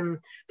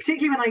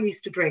particularly when I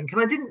used to drink,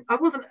 and I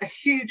wasn't a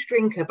huge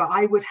drinker, but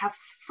I would have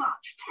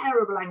such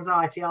terrible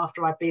anxiety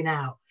after I'd been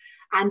out.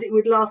 And it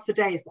would last for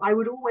days. But I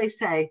would always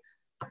say,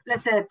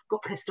 let's say I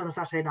got pissed on a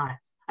Saturday night.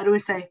 I'd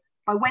always say,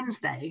 by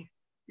Wednesday,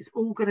 it's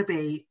all going to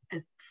be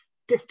a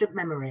distant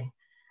memory.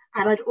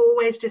 And I'd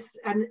always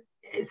and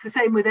it's the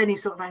same with any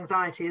sort of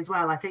anxiety as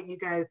well. I think you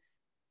go,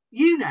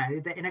 you know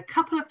that in a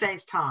couple of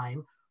days'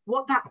 time,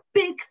 what that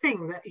big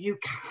thing that you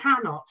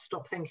cannot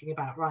stop thinking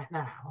about right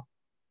now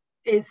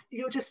is,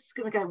 you're just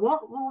going to go,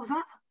 what was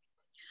that?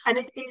 And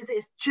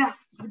it's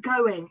just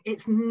going,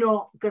 it's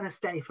not going to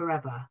stay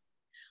forever.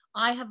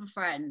 I have a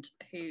friend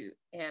who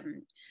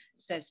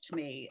says to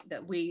me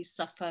that we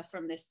suffer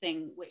from this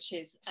thing, which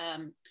is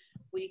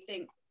we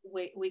think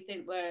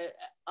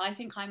I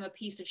think I'm a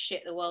piece of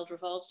shit the world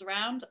revolves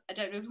around. I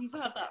don't know if you've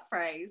heard that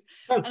phrase.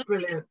 That's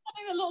brilliant.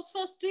 Something that lots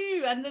of us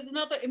do. And there's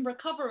another, in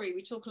recovery,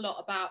 we talk a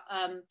lot about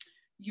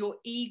your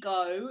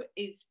ego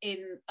is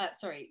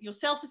your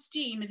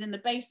self-esteem is in the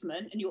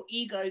basement and your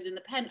ego is in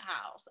the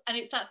penthouse. And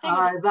it's that thing.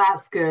 Oh,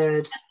 that's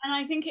good. And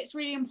I think it's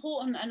really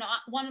important. And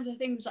one of the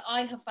things that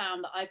I have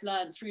found that I've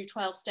learned through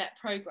 12-step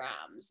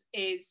programs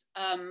is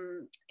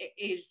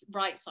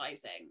right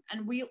sizing.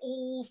 And we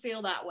all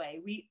feel that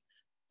way.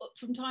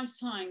 From time to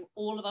time,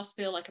 all of us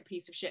feel like a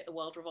piece of shit the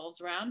world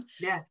revolves around.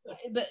 Yeah.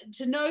 But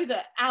to know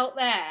that out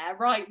there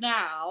right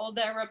now,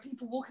 there are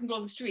people walking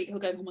along the street who are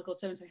going, oh my God,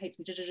 so-and-so hates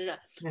me. Yeah.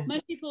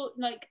 Most people,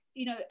 like,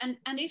 you know, and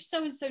if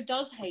so-and-so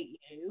does hate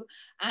you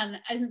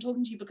and isn't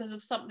talking to you because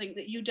of something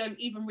that you don't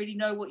even really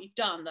know what you've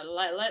done, that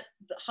like,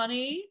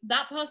 honey,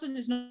 that person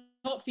is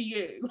not for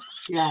you.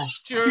 Yeah.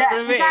 Do you know what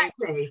I mean?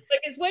 Exactly.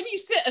 Like, it's when you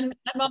sit and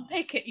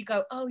unpick it, you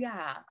go, oh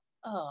yeah.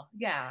 Oh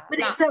yeah. But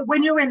it's so,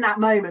 when you're in that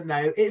moment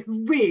though, it's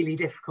really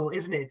difficult,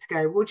 isn't it, to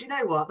go, well, do you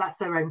know what, that's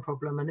their own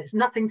problem and it's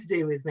nothing to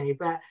do with me.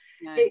 But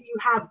no. You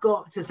have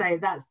got to say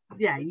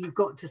you've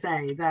got to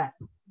say that.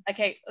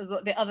 Okay,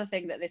 the other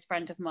thing that this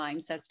friend of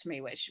mine says to me,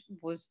 which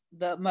was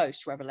the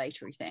most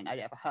revelatory thing I'd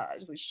ever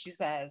heard, which she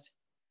said,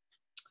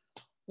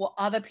 what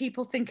other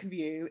people think of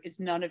you is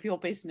none of your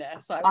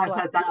business. I was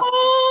like, heard that.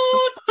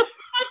 What?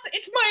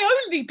 It's my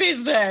only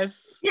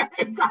business. Yeah,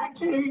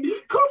 exactly.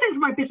 Of course it's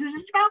my business,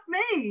 it's about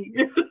me.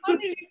 I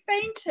nearly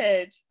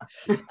fainted.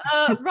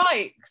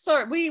 Right,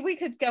 sorry, we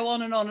could go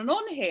on and on and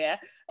on here.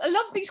 I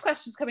love these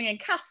questions coming in.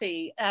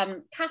 Kathy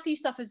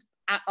suffers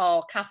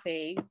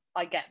Kathy,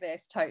 I get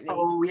this totally.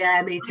 Oh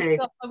yeah, me too. I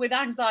suffer with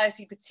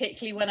anxiety,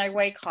 particularly when I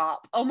wake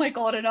up. Oh my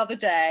God, another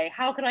day.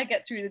 How can I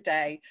get through the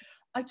day?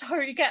 I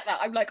totally get that.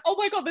 I'm like, oh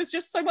my God, there's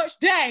just so much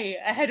day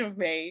ahead of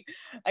me.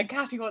 And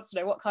Kathy wants to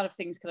know, what kind of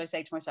things can I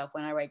say to myself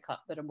when I wake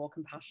up that are more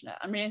compassionate?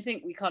 I mean, I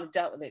think we kind of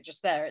dealt with it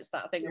just there. It's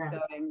that thing of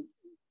going,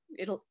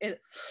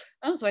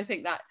 also I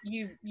think that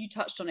you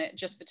touched on it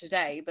just for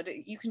today, but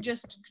you can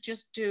just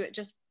do it,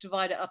 just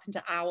divide it up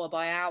into hour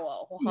by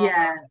hour or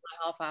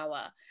half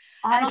hour.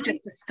 I've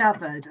just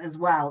discovered as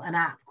well an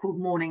app called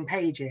Morning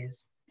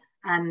Pages.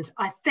 And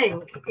I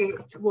think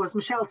it was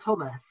Michelle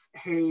Thomas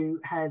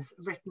who has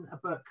written a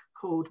book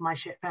called My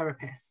Shit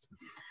Therapist.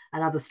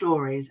 and other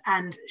stories.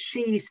 And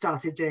she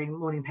started doing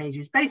morning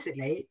pages.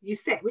 Basically, you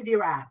sit with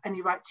your app and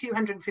you write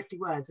 250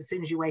 words as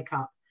soon as you wake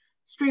up.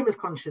 Stream of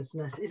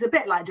consciousness is a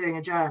bit like doing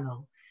a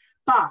journal.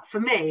 But for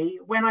me,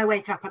 when I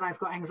wake up and I've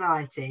got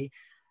anxiety,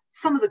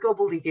 some of the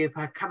gobbledygook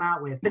I come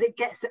out with, but it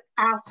gets it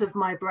out of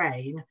my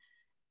brain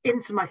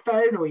into my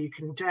phone, or you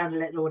can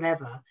journal it or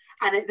whatever.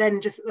 And it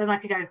then I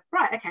can go,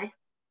 right, okay,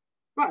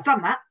 right, I've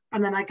done that.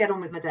 And then I get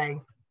on with my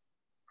day.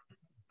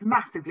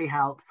 Massively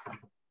helps.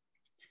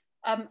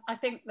 I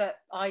think that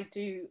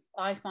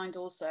I find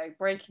also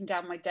breaking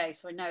down my day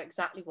so I know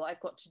exactly what I've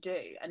got to do,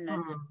 and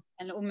then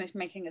and almost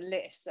making a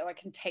list so I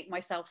can take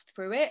myself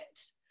through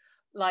it.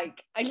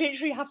 Like, I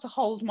literally have to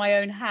hold my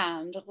own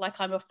hand like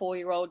I'm a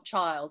 4-year-old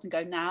child and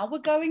go, now we're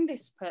going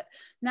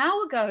now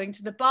we're going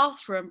to the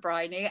bathroom,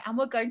 Bryony, and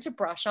we're going to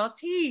brush our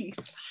teeth.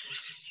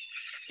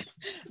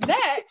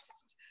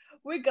 Next,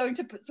 we're going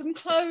to put some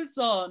clothes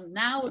on.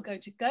 Now we're going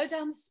to go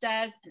down the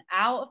stairs and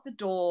out of the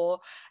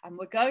door, and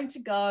we're going to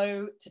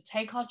go to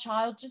take our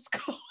child to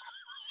school.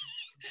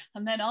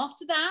 And then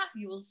after that,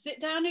 you will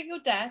sit down at your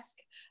desk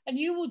and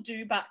you will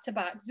do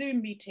back-to-back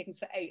Zoom meetings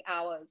for 8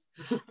 hours.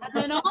 And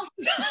then after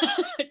that,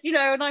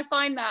 and I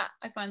find that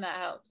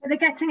helps. The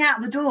getting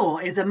out the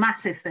door is a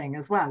massive thing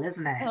as well,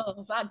 isn't it?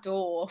 Oh, that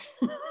door.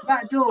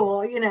 That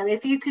door,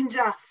 if you can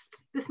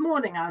just, this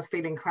morning I was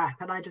feeling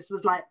crap and I just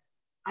was like,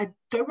 I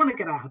don't want to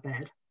get out of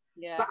bed.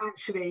 Yeah. But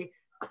actually,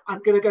 I'm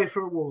going to go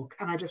for a walk.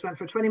 And I just went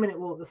for a 20-minute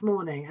walk this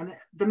morning. And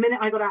the minute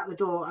I got out the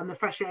door and the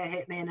fresh air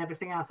hit me and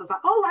everything else, I was like,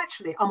 oh,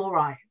 actually, I'm all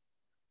right.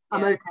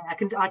 I'm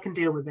okay. I can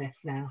deal with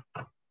this now.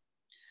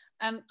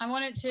 I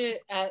wanted to,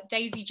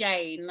 Daisy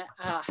Jane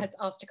has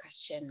asked a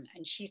question,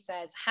 and she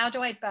says, how do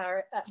I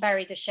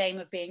bury the shame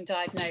of being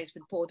diagnosed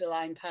with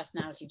borderline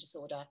personality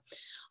disorder?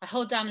 I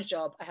hold down a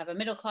job, I have a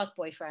middle-class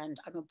boyfriend,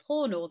 I'm a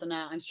poor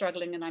northerner, I'm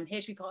struggling, and I'm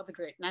here to be part of the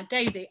group. Now,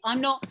 Daisy,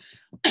 I'm not,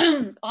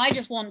 I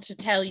just want to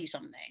tell you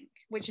something,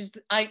 which is,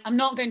 I'm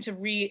not going to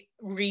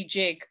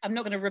rejig, I'm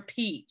not going to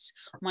repeat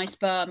my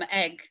sperm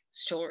egg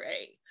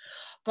story,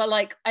 but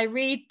like, I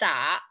read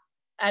that,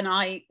 and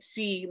I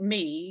see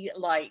me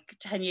like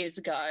 10 years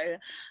ago,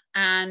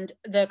 and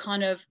the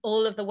kind of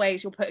all of the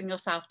ways you're putting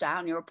yourself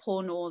down. You're a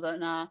poor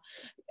northerner,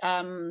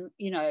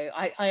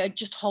 I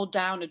just hold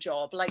down a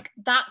job. Like,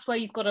 that's where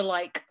you've got to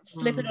like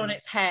flip it on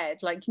its head.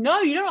 Like, no,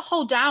 you don't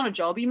hold down a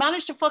job. You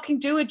manage to fucking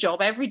do a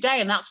job every day,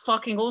 and that's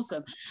fucking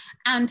awesome.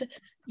 And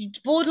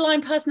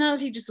borderline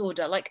personality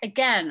disorder, like,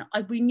 again,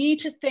 we need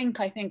to think,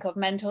 I think, of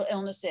mental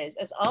illnesses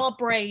as our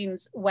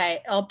brains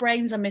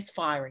are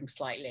misfiring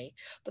slightly,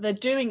 but they're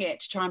doing it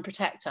to try and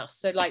protect us.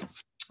 So like,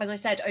 as I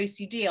said,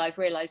 OCD, I've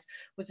realized,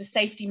 was a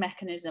safety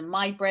mechanism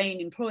my brain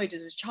employed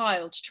as a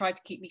child to try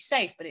to keep me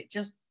safe, but it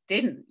just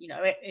didn't.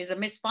 It is a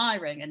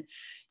misfiring. And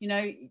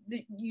you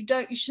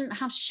shouldn't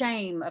have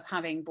shame of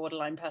having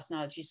borderline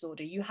personality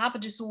disorder. You have a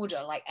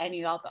disorder like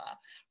any other,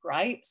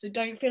 right? So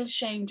don't feel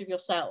ashamed of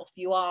yourself.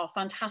 You are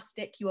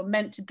fantastic. You are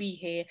meant to be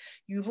here.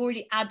 You've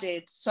already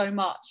added so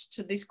much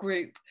to this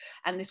group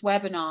and this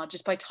webinar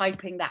just by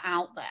typing that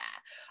out there.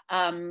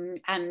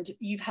 And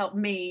you've helped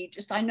me.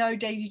 I know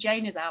Daisy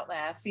Jane is out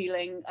there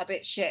feeling a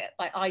bit shit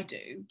like I do.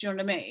 Do you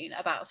know what I mean?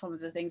 About some of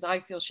the things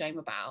I feel shame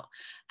about.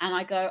 And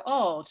I go,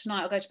 oh,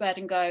 tonight I'll go to bed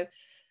and go,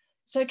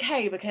 it's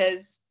okay,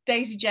 because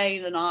Daisy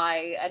Jane and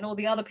I and all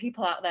the other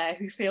people out there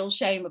who feel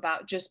shame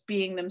about just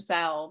being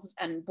themselves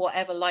and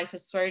whatever life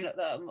has thrown at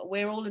them,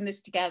 we're all in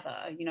this together,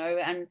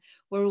 and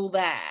we're all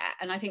there.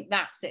 And I think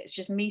that's it. It's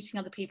just meeting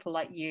other people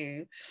like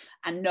you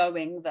and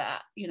knowing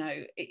that,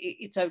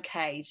 it's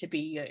okay to be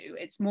you.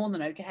 It's more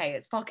than okay.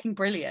 It's fucking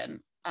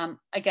brilliant.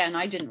 Again,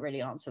 I didn't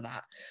really answer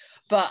that,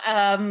 but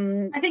I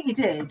think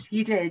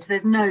you did.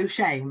 There's no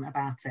shame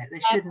about it.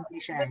 There shouldn't be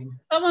shame.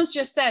 Someone's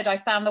just said, I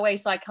found the way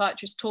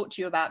psychiatrists talk to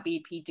you about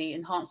BPD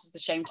enhances the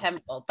shame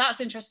tempo.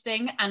 That's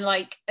interesting. And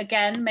like,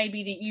 again,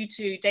 maybe that you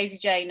two, Daisy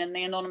Jane and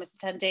the anonymous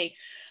attendee,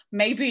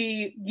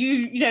 maybe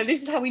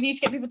this is how we need to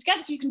get people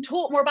together so you can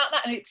talk more about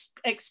that and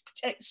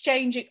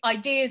exchange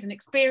ideas and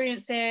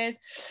experiences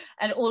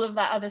and all of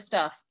that other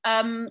stuff.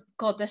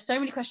 God, there's so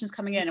many questions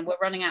coming in and we're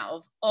running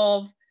out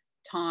of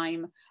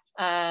time.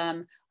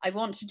 I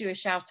want to do a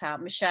shout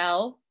out.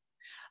 Michelle,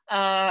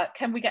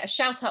 can we get a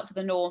shout out for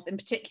the North, in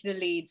particular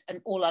Leeds,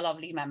 and all our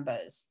lovely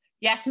members?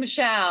 Yes,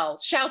 Michelle.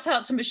 Shout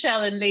out to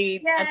Michelle in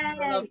Leeds. And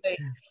lovely.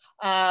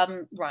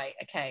 Right,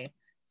 okay.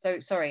 So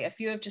sorry, a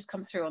few have just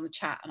come through on the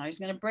chat and I was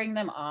going to bring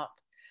them up.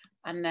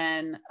 And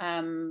then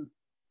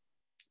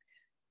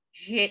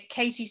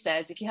Casey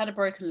says, if you had a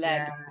broken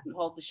leg, you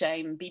hold the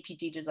shame.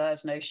 BPD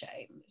deserves no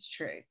shame. It's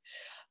true.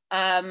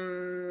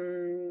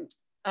 And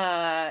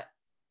Anna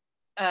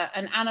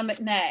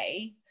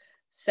McNay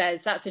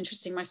says, that's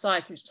interesting. My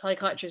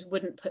psychiatrist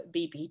wouldn't put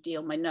BPD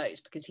on my notes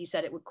because he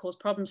said it would cause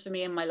problems for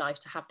me in my life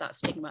to have that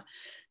stigma.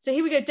 So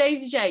here we go,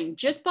 Daisy Jane,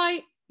 just by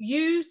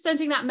you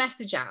sending that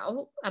message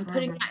out and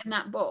putting that in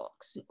that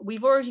box,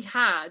 we've already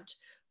had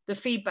the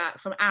feedback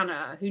from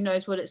Anna, who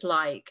knows what it's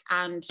like,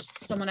 and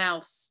someone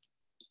else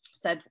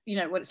said, you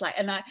know, what it's like.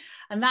 And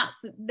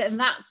that's,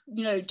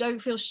 you know,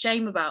 don't feel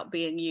shame about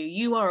being you.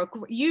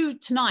 You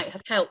tonight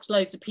have helped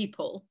loads of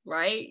people,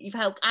 right? You've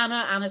helped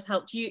Anna's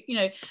helped you, you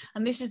know,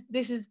 and this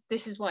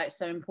is why it's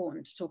so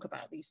important to talk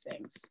about these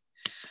things.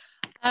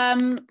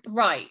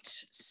 Right,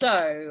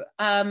 so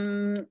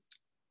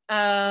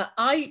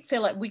I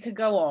feel like we could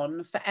go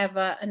on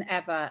forever and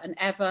ever and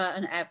ever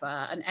and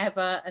ever and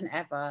ever and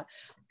ever.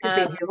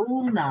 Could be here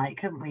all night,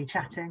 couldn't we,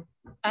 chatting?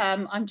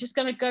 I'm just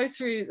going to go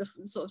through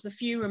the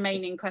few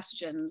remaining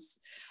questions.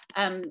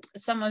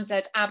 Someone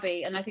said,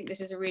 Abby, and I think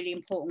this is a really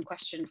important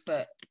question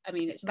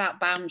it's about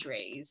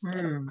boundaries.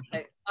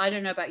 I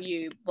don't know about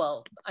you.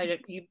 Well,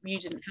 you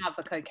didn't have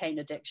a cocaine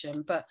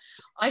addiction, but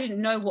I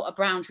didn't know what a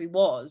boundary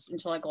was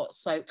until I got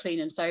so clean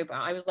and sober.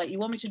 I was like, you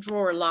want me to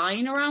draw a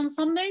line around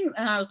something?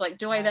 And I was like,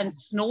 do I then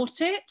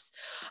snort it?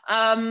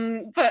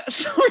 But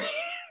sorry.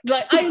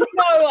 Like, I have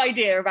no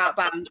idea about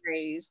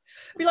boundaries.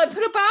 Be like,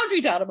 put a boundary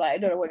down. I'm like, I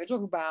don't know what you're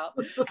talking about.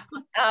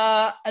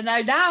 And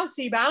I now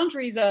see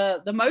boundaries are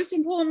the most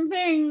important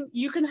thing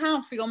you can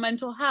have for your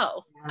mental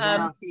health. Yeah,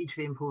 they are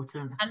hugely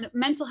important. And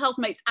mental health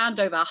mates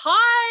Andover.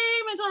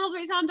 Hi, mental health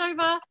mates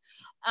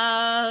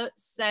Andover.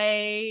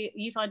 Say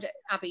you find it,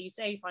 Abby, you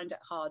say you find it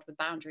hard with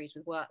boundaries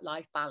with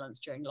work-life balance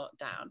during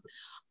lockdown.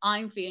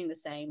 I'm feeling the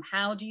same.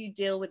 How do you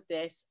deal with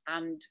this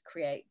and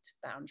create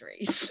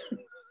boundaries?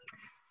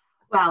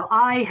 Well,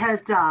 I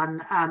have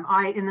done,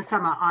 in the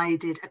summer, I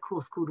did a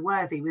course called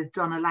Worthy with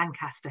Donna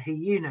Lancaster, who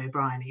you know,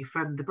 Bryony,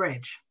 from The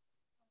Bridge.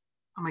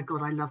 Oh my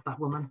God, I love that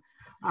woman.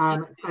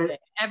 So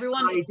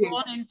everyone, if you're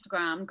on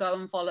Instagram, go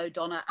and follow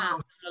Donna at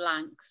Donna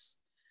Lanks.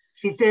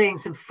 She's doing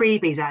some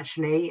freebies,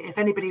 actually. If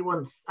anybody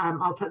wants,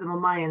 I'll put them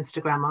on my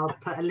Instagram. I'll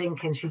put a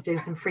link in. She's doing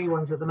some free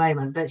ones at the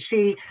moment. But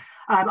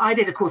I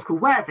did a course called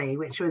Worthy,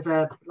 which was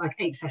a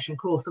 8-session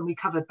course, and we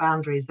covered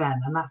boundaries then.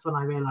 And that's when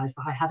I realised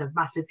that I had a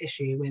massive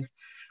issue with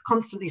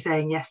constantly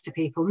saying yes to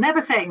people,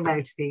 never saying no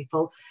to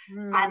people,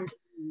 and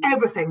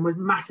everything was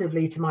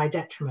massively to my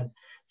detriment.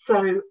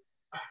 So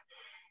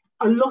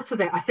a lot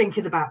of it, I think,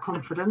 is about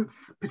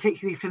confidence.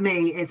 Particularly for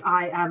me, is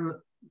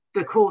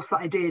the course that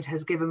I did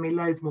has given me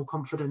loads more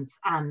confidence,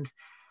 and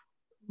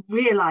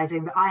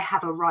realising that I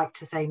have a right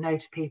to say no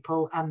to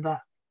people, and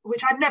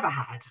which I never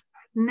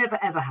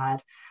ever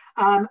had.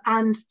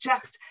 And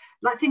just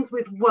like things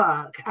with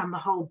work and the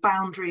whole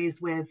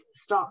boundaries with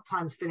start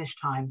times, finish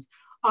times,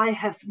 I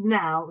have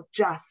now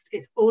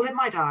it's all in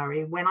my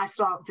diary when I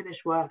start and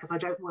finish work, because I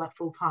don't work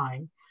full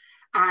time.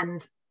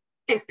 And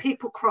if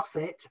people cross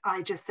it,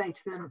 I just say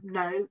to them,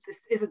 no,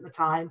 this isn't the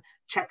time,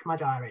 check my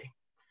diary.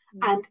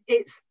 And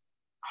it's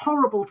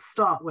horrible to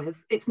start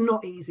with. It's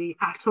not easy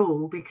at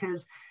all,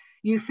 because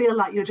you feel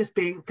like you're just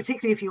being,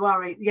 particularly if you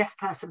are a yes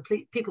person,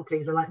 people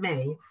pleaser like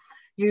me,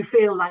 you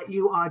feel like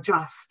you are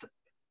just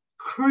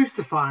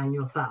crucifying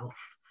yourself.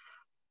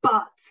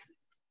 But,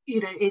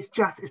 you know, it's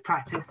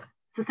practice.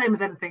 It's the same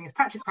with anything. It's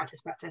practice,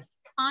 practice, practice.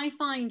 I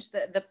find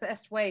that the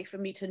best way for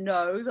me to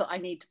know that I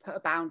need to put a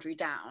boundary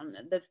down,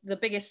 the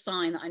biggest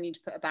sign that I need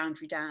to put a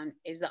boundary down,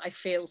 is that I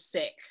feel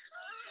sick.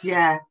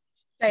 Yeah.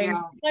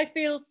 I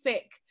feel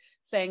sick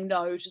saying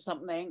no to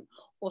something,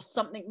 or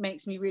something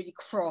makes me really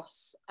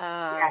cross.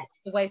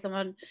 Yes. The way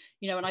someone,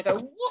 you know, and I go,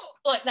 what,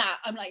 like that,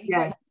 I'm like, you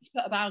got to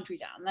put a boundary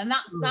down. And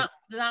that's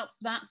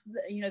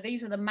you know,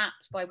 these are the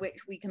maps by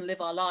which we can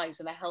live our lives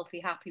in a healthy,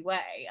 happy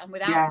way. And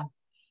without that,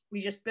 we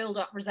just build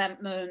up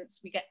resentments,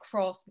 we get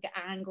cross, we get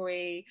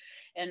angry,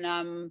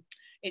 and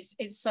it's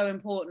so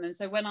important. And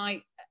so when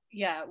I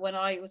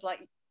was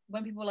like,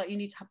 when people were like, you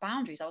need to have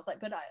boundaries, I was like,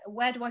 but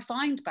where do I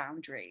find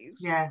boundaries?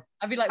 Yeah.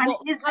 I'd be like, and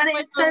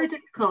it's so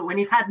difficult when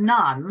you've had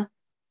none.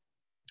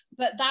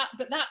 But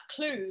that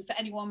clue for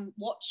anyone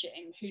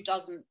watching who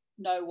doesn't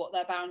know what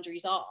their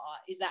boundaries are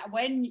is that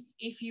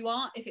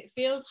if it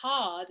feels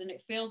hard and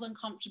it feels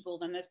uncomfortable,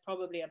 then there's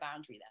probably a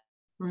boundary there.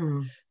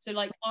 So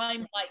like,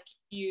 I'm like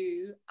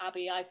you,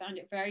 Abby, I found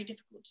it very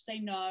difficult to say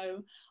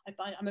no.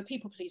 I'm a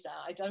people pleaser.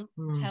 I don't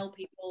tell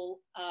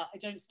people, I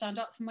don't stand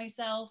up for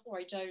myself, or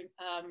I don't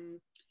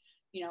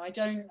you know, I'm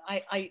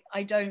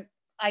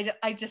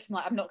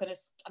not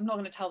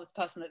going to tell this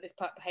person that this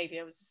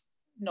behavior was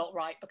not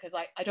right, because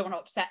I don't want to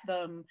upset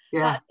them.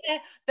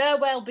 Their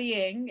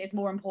well-being is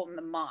more important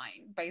than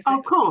mine, basically.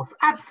 Of course,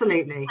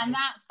 absolutely. And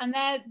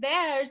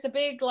there's the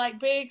big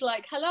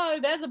hello,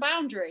 there's a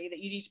boundary that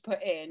you need to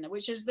put in,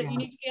 which is that you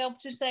need to be able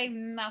to say,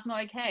 that's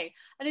not okay.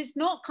 And it's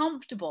not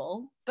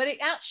comfortable, but it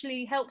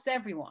actually helps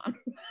everyone.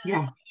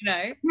 Yeah. You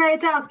know? Yeah,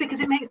 it does,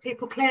 because it makes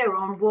people clear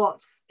on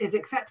what is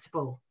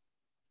acceptable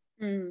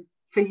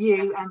for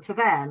you and for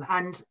them.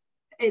 And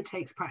it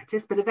takes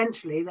practice, but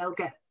eventually they'll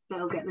get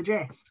the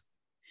gist.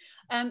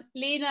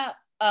 Lena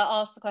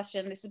asked the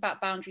question, this is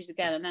about boundaries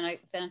again, and then I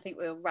think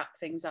we'll wrap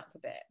things up a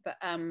bit. But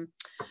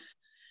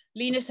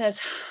Lena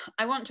says,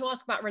 I want to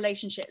ask about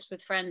relationships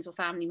with friends or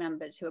family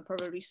members who are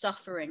probably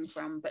suffering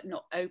from but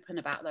not open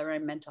about their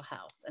own mental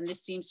health. And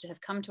this seems to have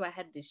come to a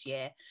head this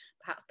year,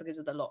 perhaps because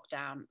of the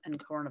lockdown and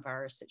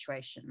coronavirus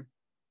situation.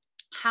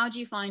 how do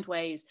you find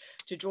ways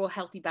to draw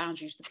healthy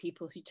boundaries with the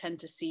people who tend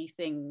to see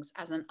things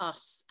as an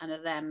us and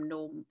a them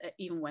norm,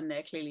 even when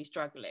they're clearly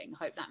struggling?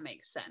 Hope that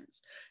makes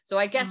sense. So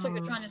I guess what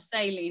you're trying to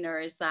say, Lena,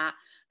 is that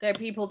there are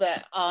people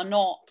that are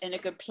not in a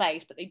good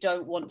place, but they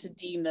don't want to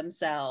deem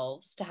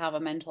themselves to have a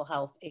mental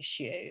health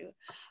issue.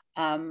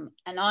 And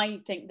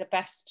I think the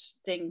best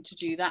thing to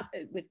do that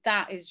with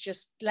that is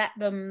just let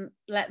them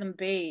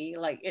be.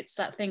 Like, it's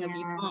that thing of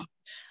you can't.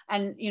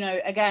 And, you know,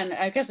 again,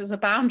 I guess it's a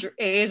boundary.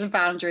 It is a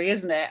boundary,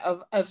 isn't it?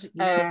 Of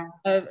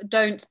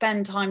don't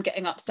spend time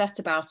getting upset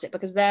about it,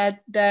 because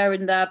they're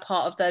in their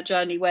part of their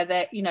journey where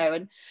they're, you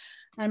know,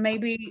 and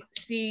maybe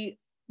see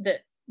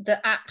that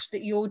the act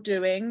that you're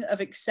doing of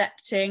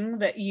accepting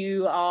that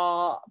you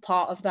are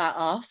part of that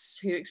us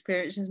who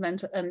experiences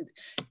mental, and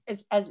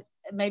as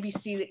maybe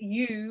see that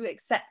you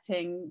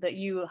accepting that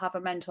you have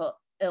a mental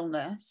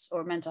illness or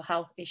a mental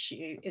health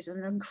issue is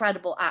an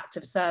incredible act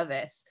of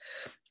service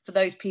for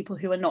those people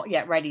who are not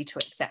yet ready to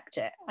accept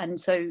it. And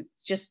so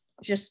just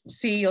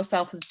see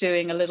yourself as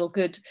doing a little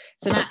good.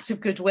 It's an act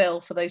of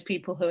goodwill for those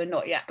people who are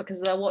not yet, because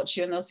they'll watch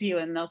you and they'll see you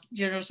and do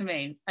you know what I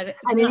mean? And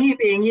in you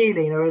being you,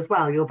 Lena, as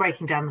well, you're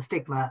breaking down the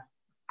stigma,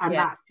 and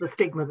that's the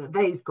stigma that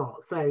they've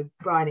got. So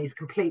Bryony's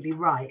completely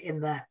right in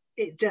that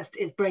it just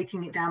is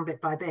breaking it down bit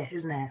by bit,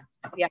 isn't it?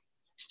 Yeah.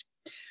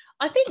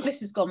 I think this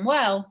has gone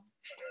well.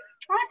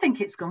 I think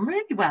it's gone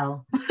really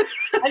well.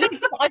 I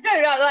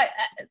don't know, like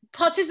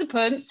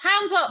participants,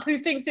 hands up who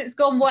thinks it's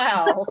gone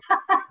well.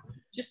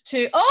 Just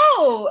to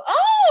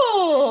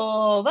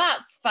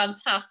that's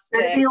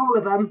fantastic. It'll be all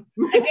of them.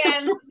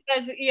 Again,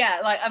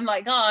 I'm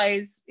like,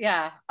 guys,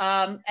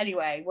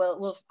 anyway,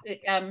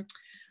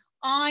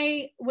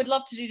 I would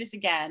love to do this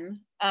again.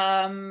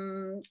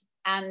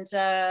 And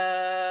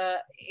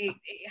it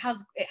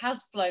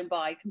has flown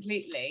by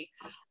completely,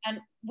 and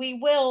we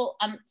will.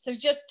 So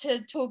just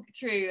to talk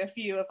through a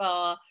few of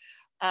our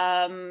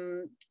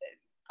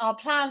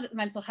plans at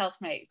Mental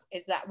Health Mates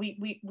is that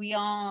we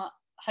are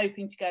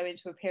hoping to go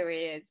into a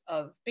period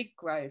of big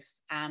growth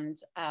and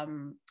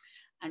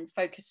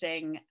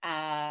focusing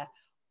on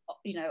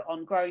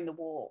growing the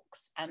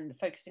walks and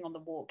focusing on the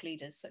walk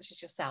leaders such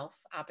as yourself,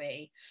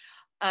 Abby.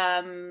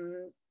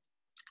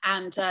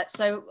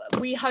 So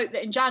we hope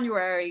that in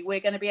January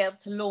we're going to be able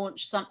to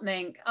launch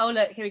something. Oh,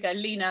 look, here we go.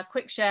 Lena,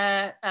 quick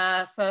share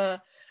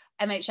for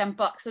MHM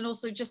Bucks. And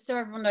also, just so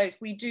everyone knows,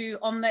 we do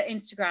on the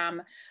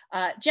Instagram,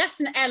 Jess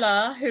and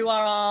Ella, who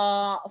are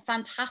our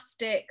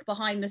fantastic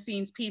behind the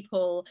scenes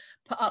people,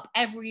 put up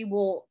every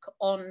walk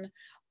on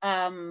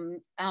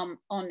Instagram.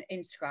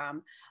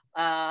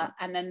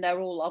 And then they're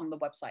all on the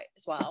website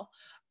as well.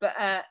 But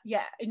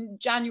in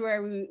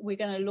January we're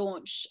going to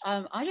launch.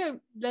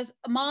 There's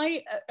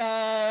my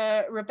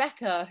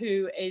Rebecca,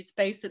 who is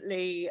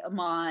basically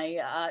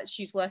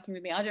she's working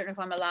with me. I don't know if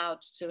I'm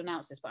allowed to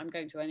announce this, but I'm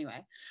going to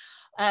anyway.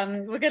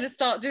 We're going to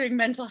start doing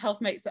Mental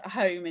Health Mates at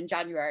home in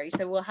January.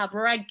 So we'll have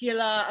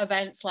regular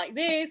events like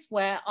this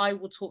where I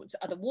will talk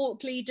to other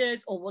walk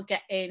leaders, or we'll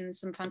get in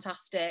some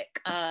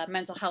fantastic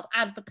mental health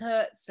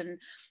advocates and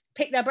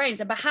pick their brains.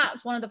 And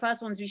perhaps one of the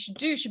first ones we should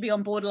be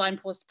on borderline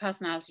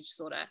personality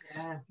disorder.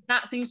 Yeah.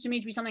 That seems to me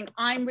to be something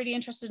I'm really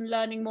interested in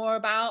learning more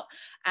about,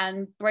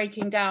 and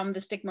breaking down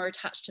the stigma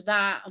attached to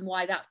that and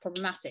why that's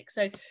problematic.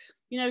 So,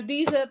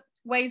 these are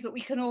ways that we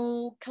can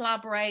all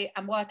collaborate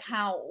and work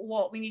out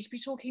what we need to be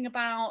talking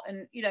about.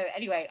 And,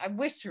 anyway, I'm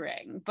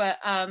whispering, but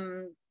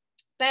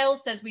Belle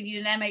says we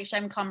need an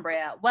MHM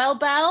Cumbria. Well,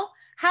 Belle,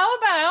 how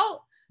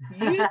about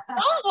you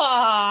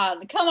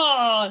come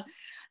on.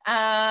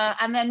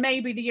 And then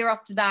maybe the year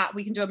after that,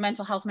 we can do a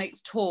Mental Health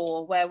Mates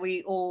tour where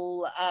we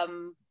all,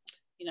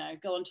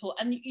 go on tour.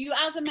 And you,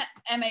 as an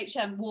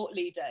MHM walk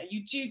leader,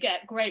 you do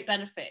get great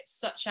benefits,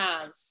 such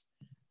as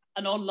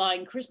an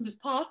online Christmas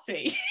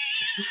party.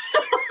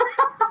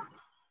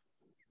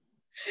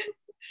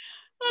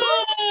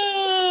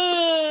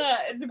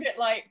 It's a bit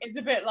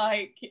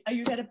like,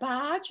 you get a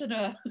badge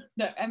and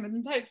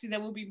and hopefully there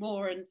will be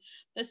more. And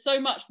there's so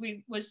much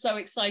we were so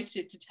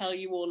excited to tell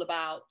you all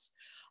about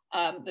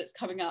that's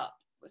coming up.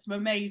 Some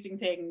amazing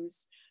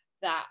things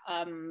that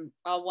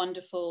our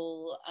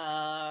wonderful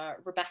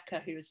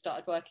Rebecca, who has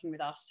started working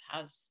with us,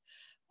 has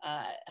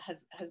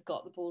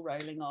got the ball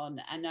rolling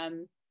on.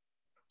 And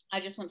I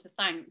just want to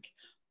thank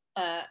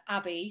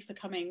Abby for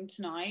coming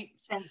tonight.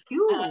 Thank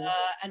you.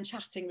 And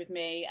chatting with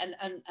me and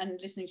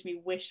listening to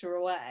me wish her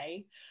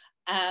away.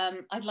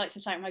 I'd like to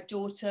thank my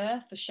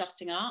daughter for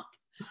shutting up.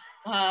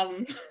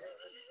 I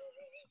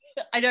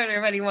don't know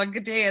if anyone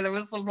could hear, there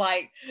was some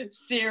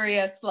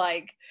serious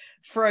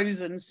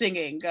Frozen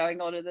singing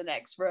going on in the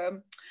next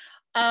room.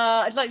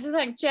 I'd like to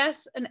thank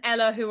Jess and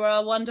Ella, who are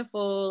our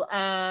wonderful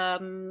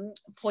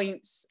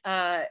points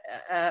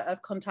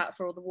of contact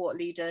for all the walk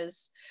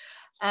leaders.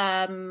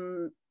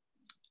 And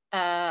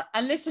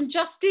listen,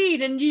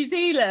 Justine in New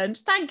Zealand,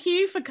 thank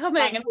you for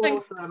coming. That's and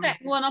thanks awesome. for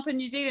setting one up in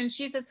New Zealand.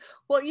 She says,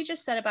 what you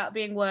just said about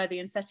being worthy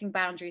and setting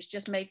boundaries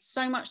just made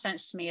so much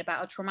sense to me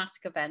about a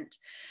traumatic event.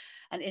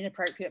 and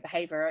inappropriate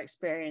behaviour I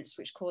experienced,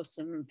 which caused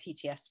some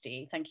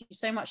PTSD. Thank you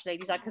so much,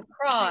 ladies. I could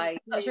cry.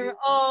 I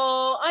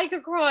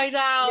could cry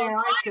now. Yeah,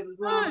 I could as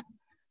well.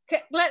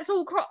 Let's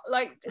all cry,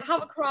 like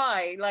have a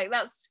cry, like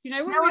that's, you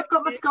know. No, I've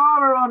got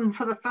mascara on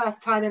for the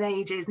first time in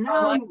ages.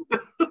 No,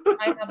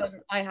 I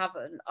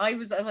haven't. I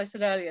was, as I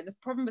said earlier, the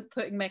problem with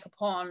putting makeup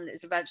on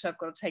is eventually I've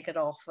got to take it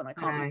off, and I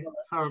can't.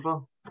 It's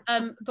horrible.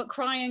 But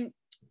crying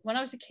when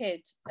I was a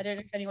kid, I don't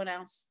know if anyone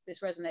else this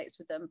resonates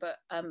with them, but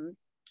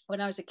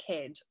when I was a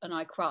kid and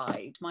I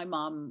cried, my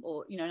mum,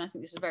 or you know, and I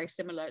think this is very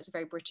similar, it's a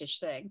very British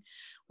thing,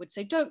 would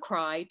say, "Don't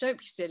cry, don't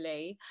be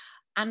silly."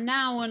 And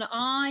now when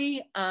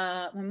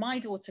my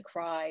daughter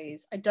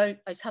cries, I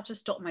just have to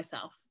stop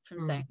myself from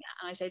saying that.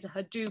 And I say to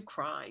her, do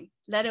cry,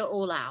 let it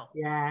all out.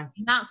 Yeah.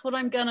 And that's what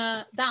I'm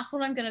gonna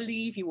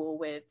leave you all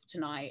with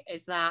tonight,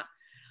 is that,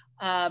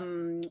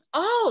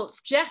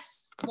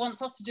 Jess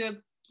wants us to do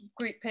a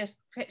group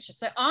picture.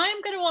 So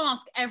I'm gonna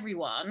ask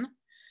everyone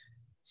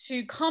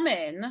to come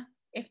in,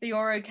 if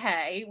you're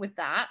okay with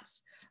that.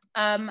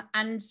 How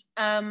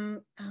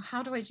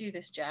do I do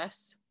this,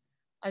 Jess?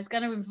 I was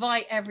going to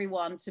invite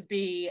everyone to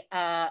be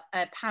a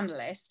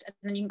panelist, and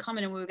then you can come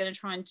in and we were going to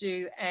try and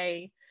do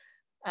a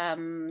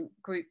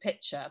group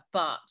picture,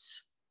 but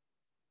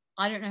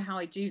I don't know how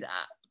I do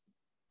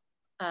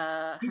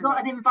that. You got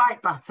an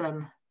invite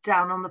button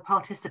down on the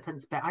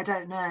participants bit? I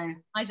don't know.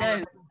 I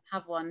don't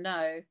have one,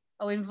 no.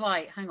 Oh,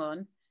 invite, hang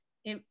on.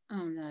 Oh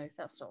no,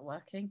 that's not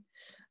working.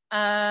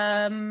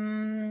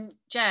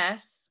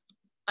 Jess,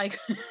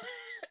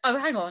 oh,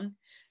 hang on.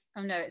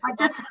 Oh no,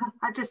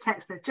 I just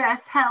texted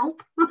Jess,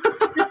 help.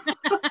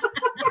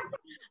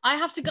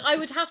 I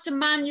would have to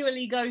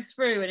manually go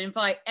through and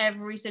invite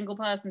every single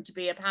person to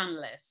be a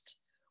panelist,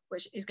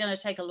 which is going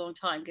to take a long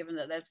time given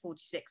that there's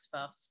 46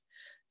 of us.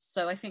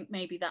 So I think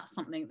maybe that's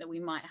something that we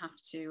might have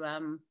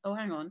to oh,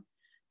 hang on.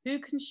 Who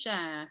can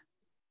share?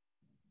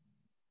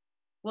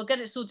 We'll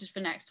get it sorted for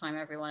next time,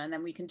 everyone, and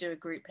then we can do a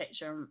group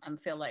picture and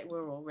feel like we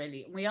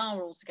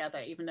are all together,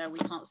 even though we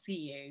can't see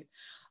you.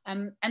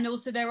 And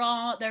also there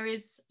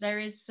is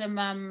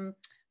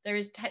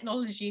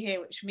technology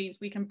here, which means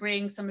we can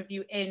bring some of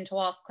you in to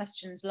ask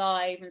questions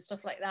live and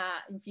stuff like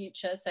that in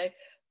future. So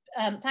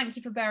thank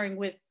you for bearing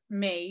with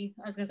me.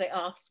 I was going to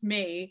say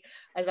me,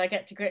 as I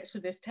get to grips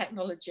with this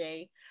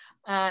technology.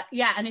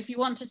 And if you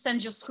want to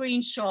send your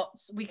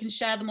screenshots, we can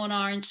share them on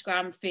our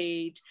Instagram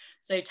feed.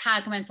 So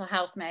tag Mental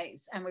Health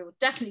Mates, and we will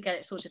definitely get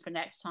it sorted for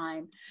next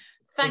time.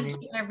 Thank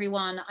you,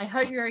 everyone. I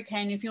hope you're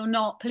okay. And if you're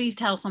not, please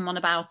tell someone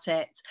about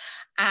it.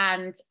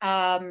 And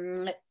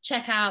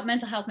check out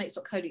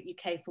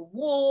mentalhealthmates.co.uk for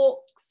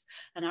walks.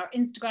 And our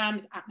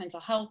Instagrams at Mental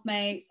Health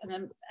Mates.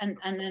 And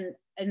then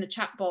in the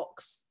chat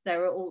box,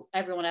 there are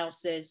everyone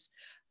else's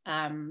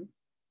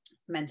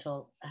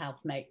Mental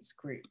Health Mates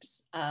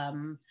groups.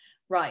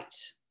 Right.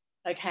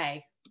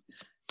 Okay.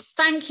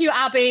 Thank you,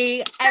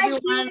 Abby.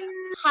 Everyone,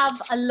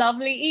 have a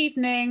lovely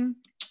evening.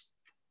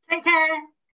 Take care.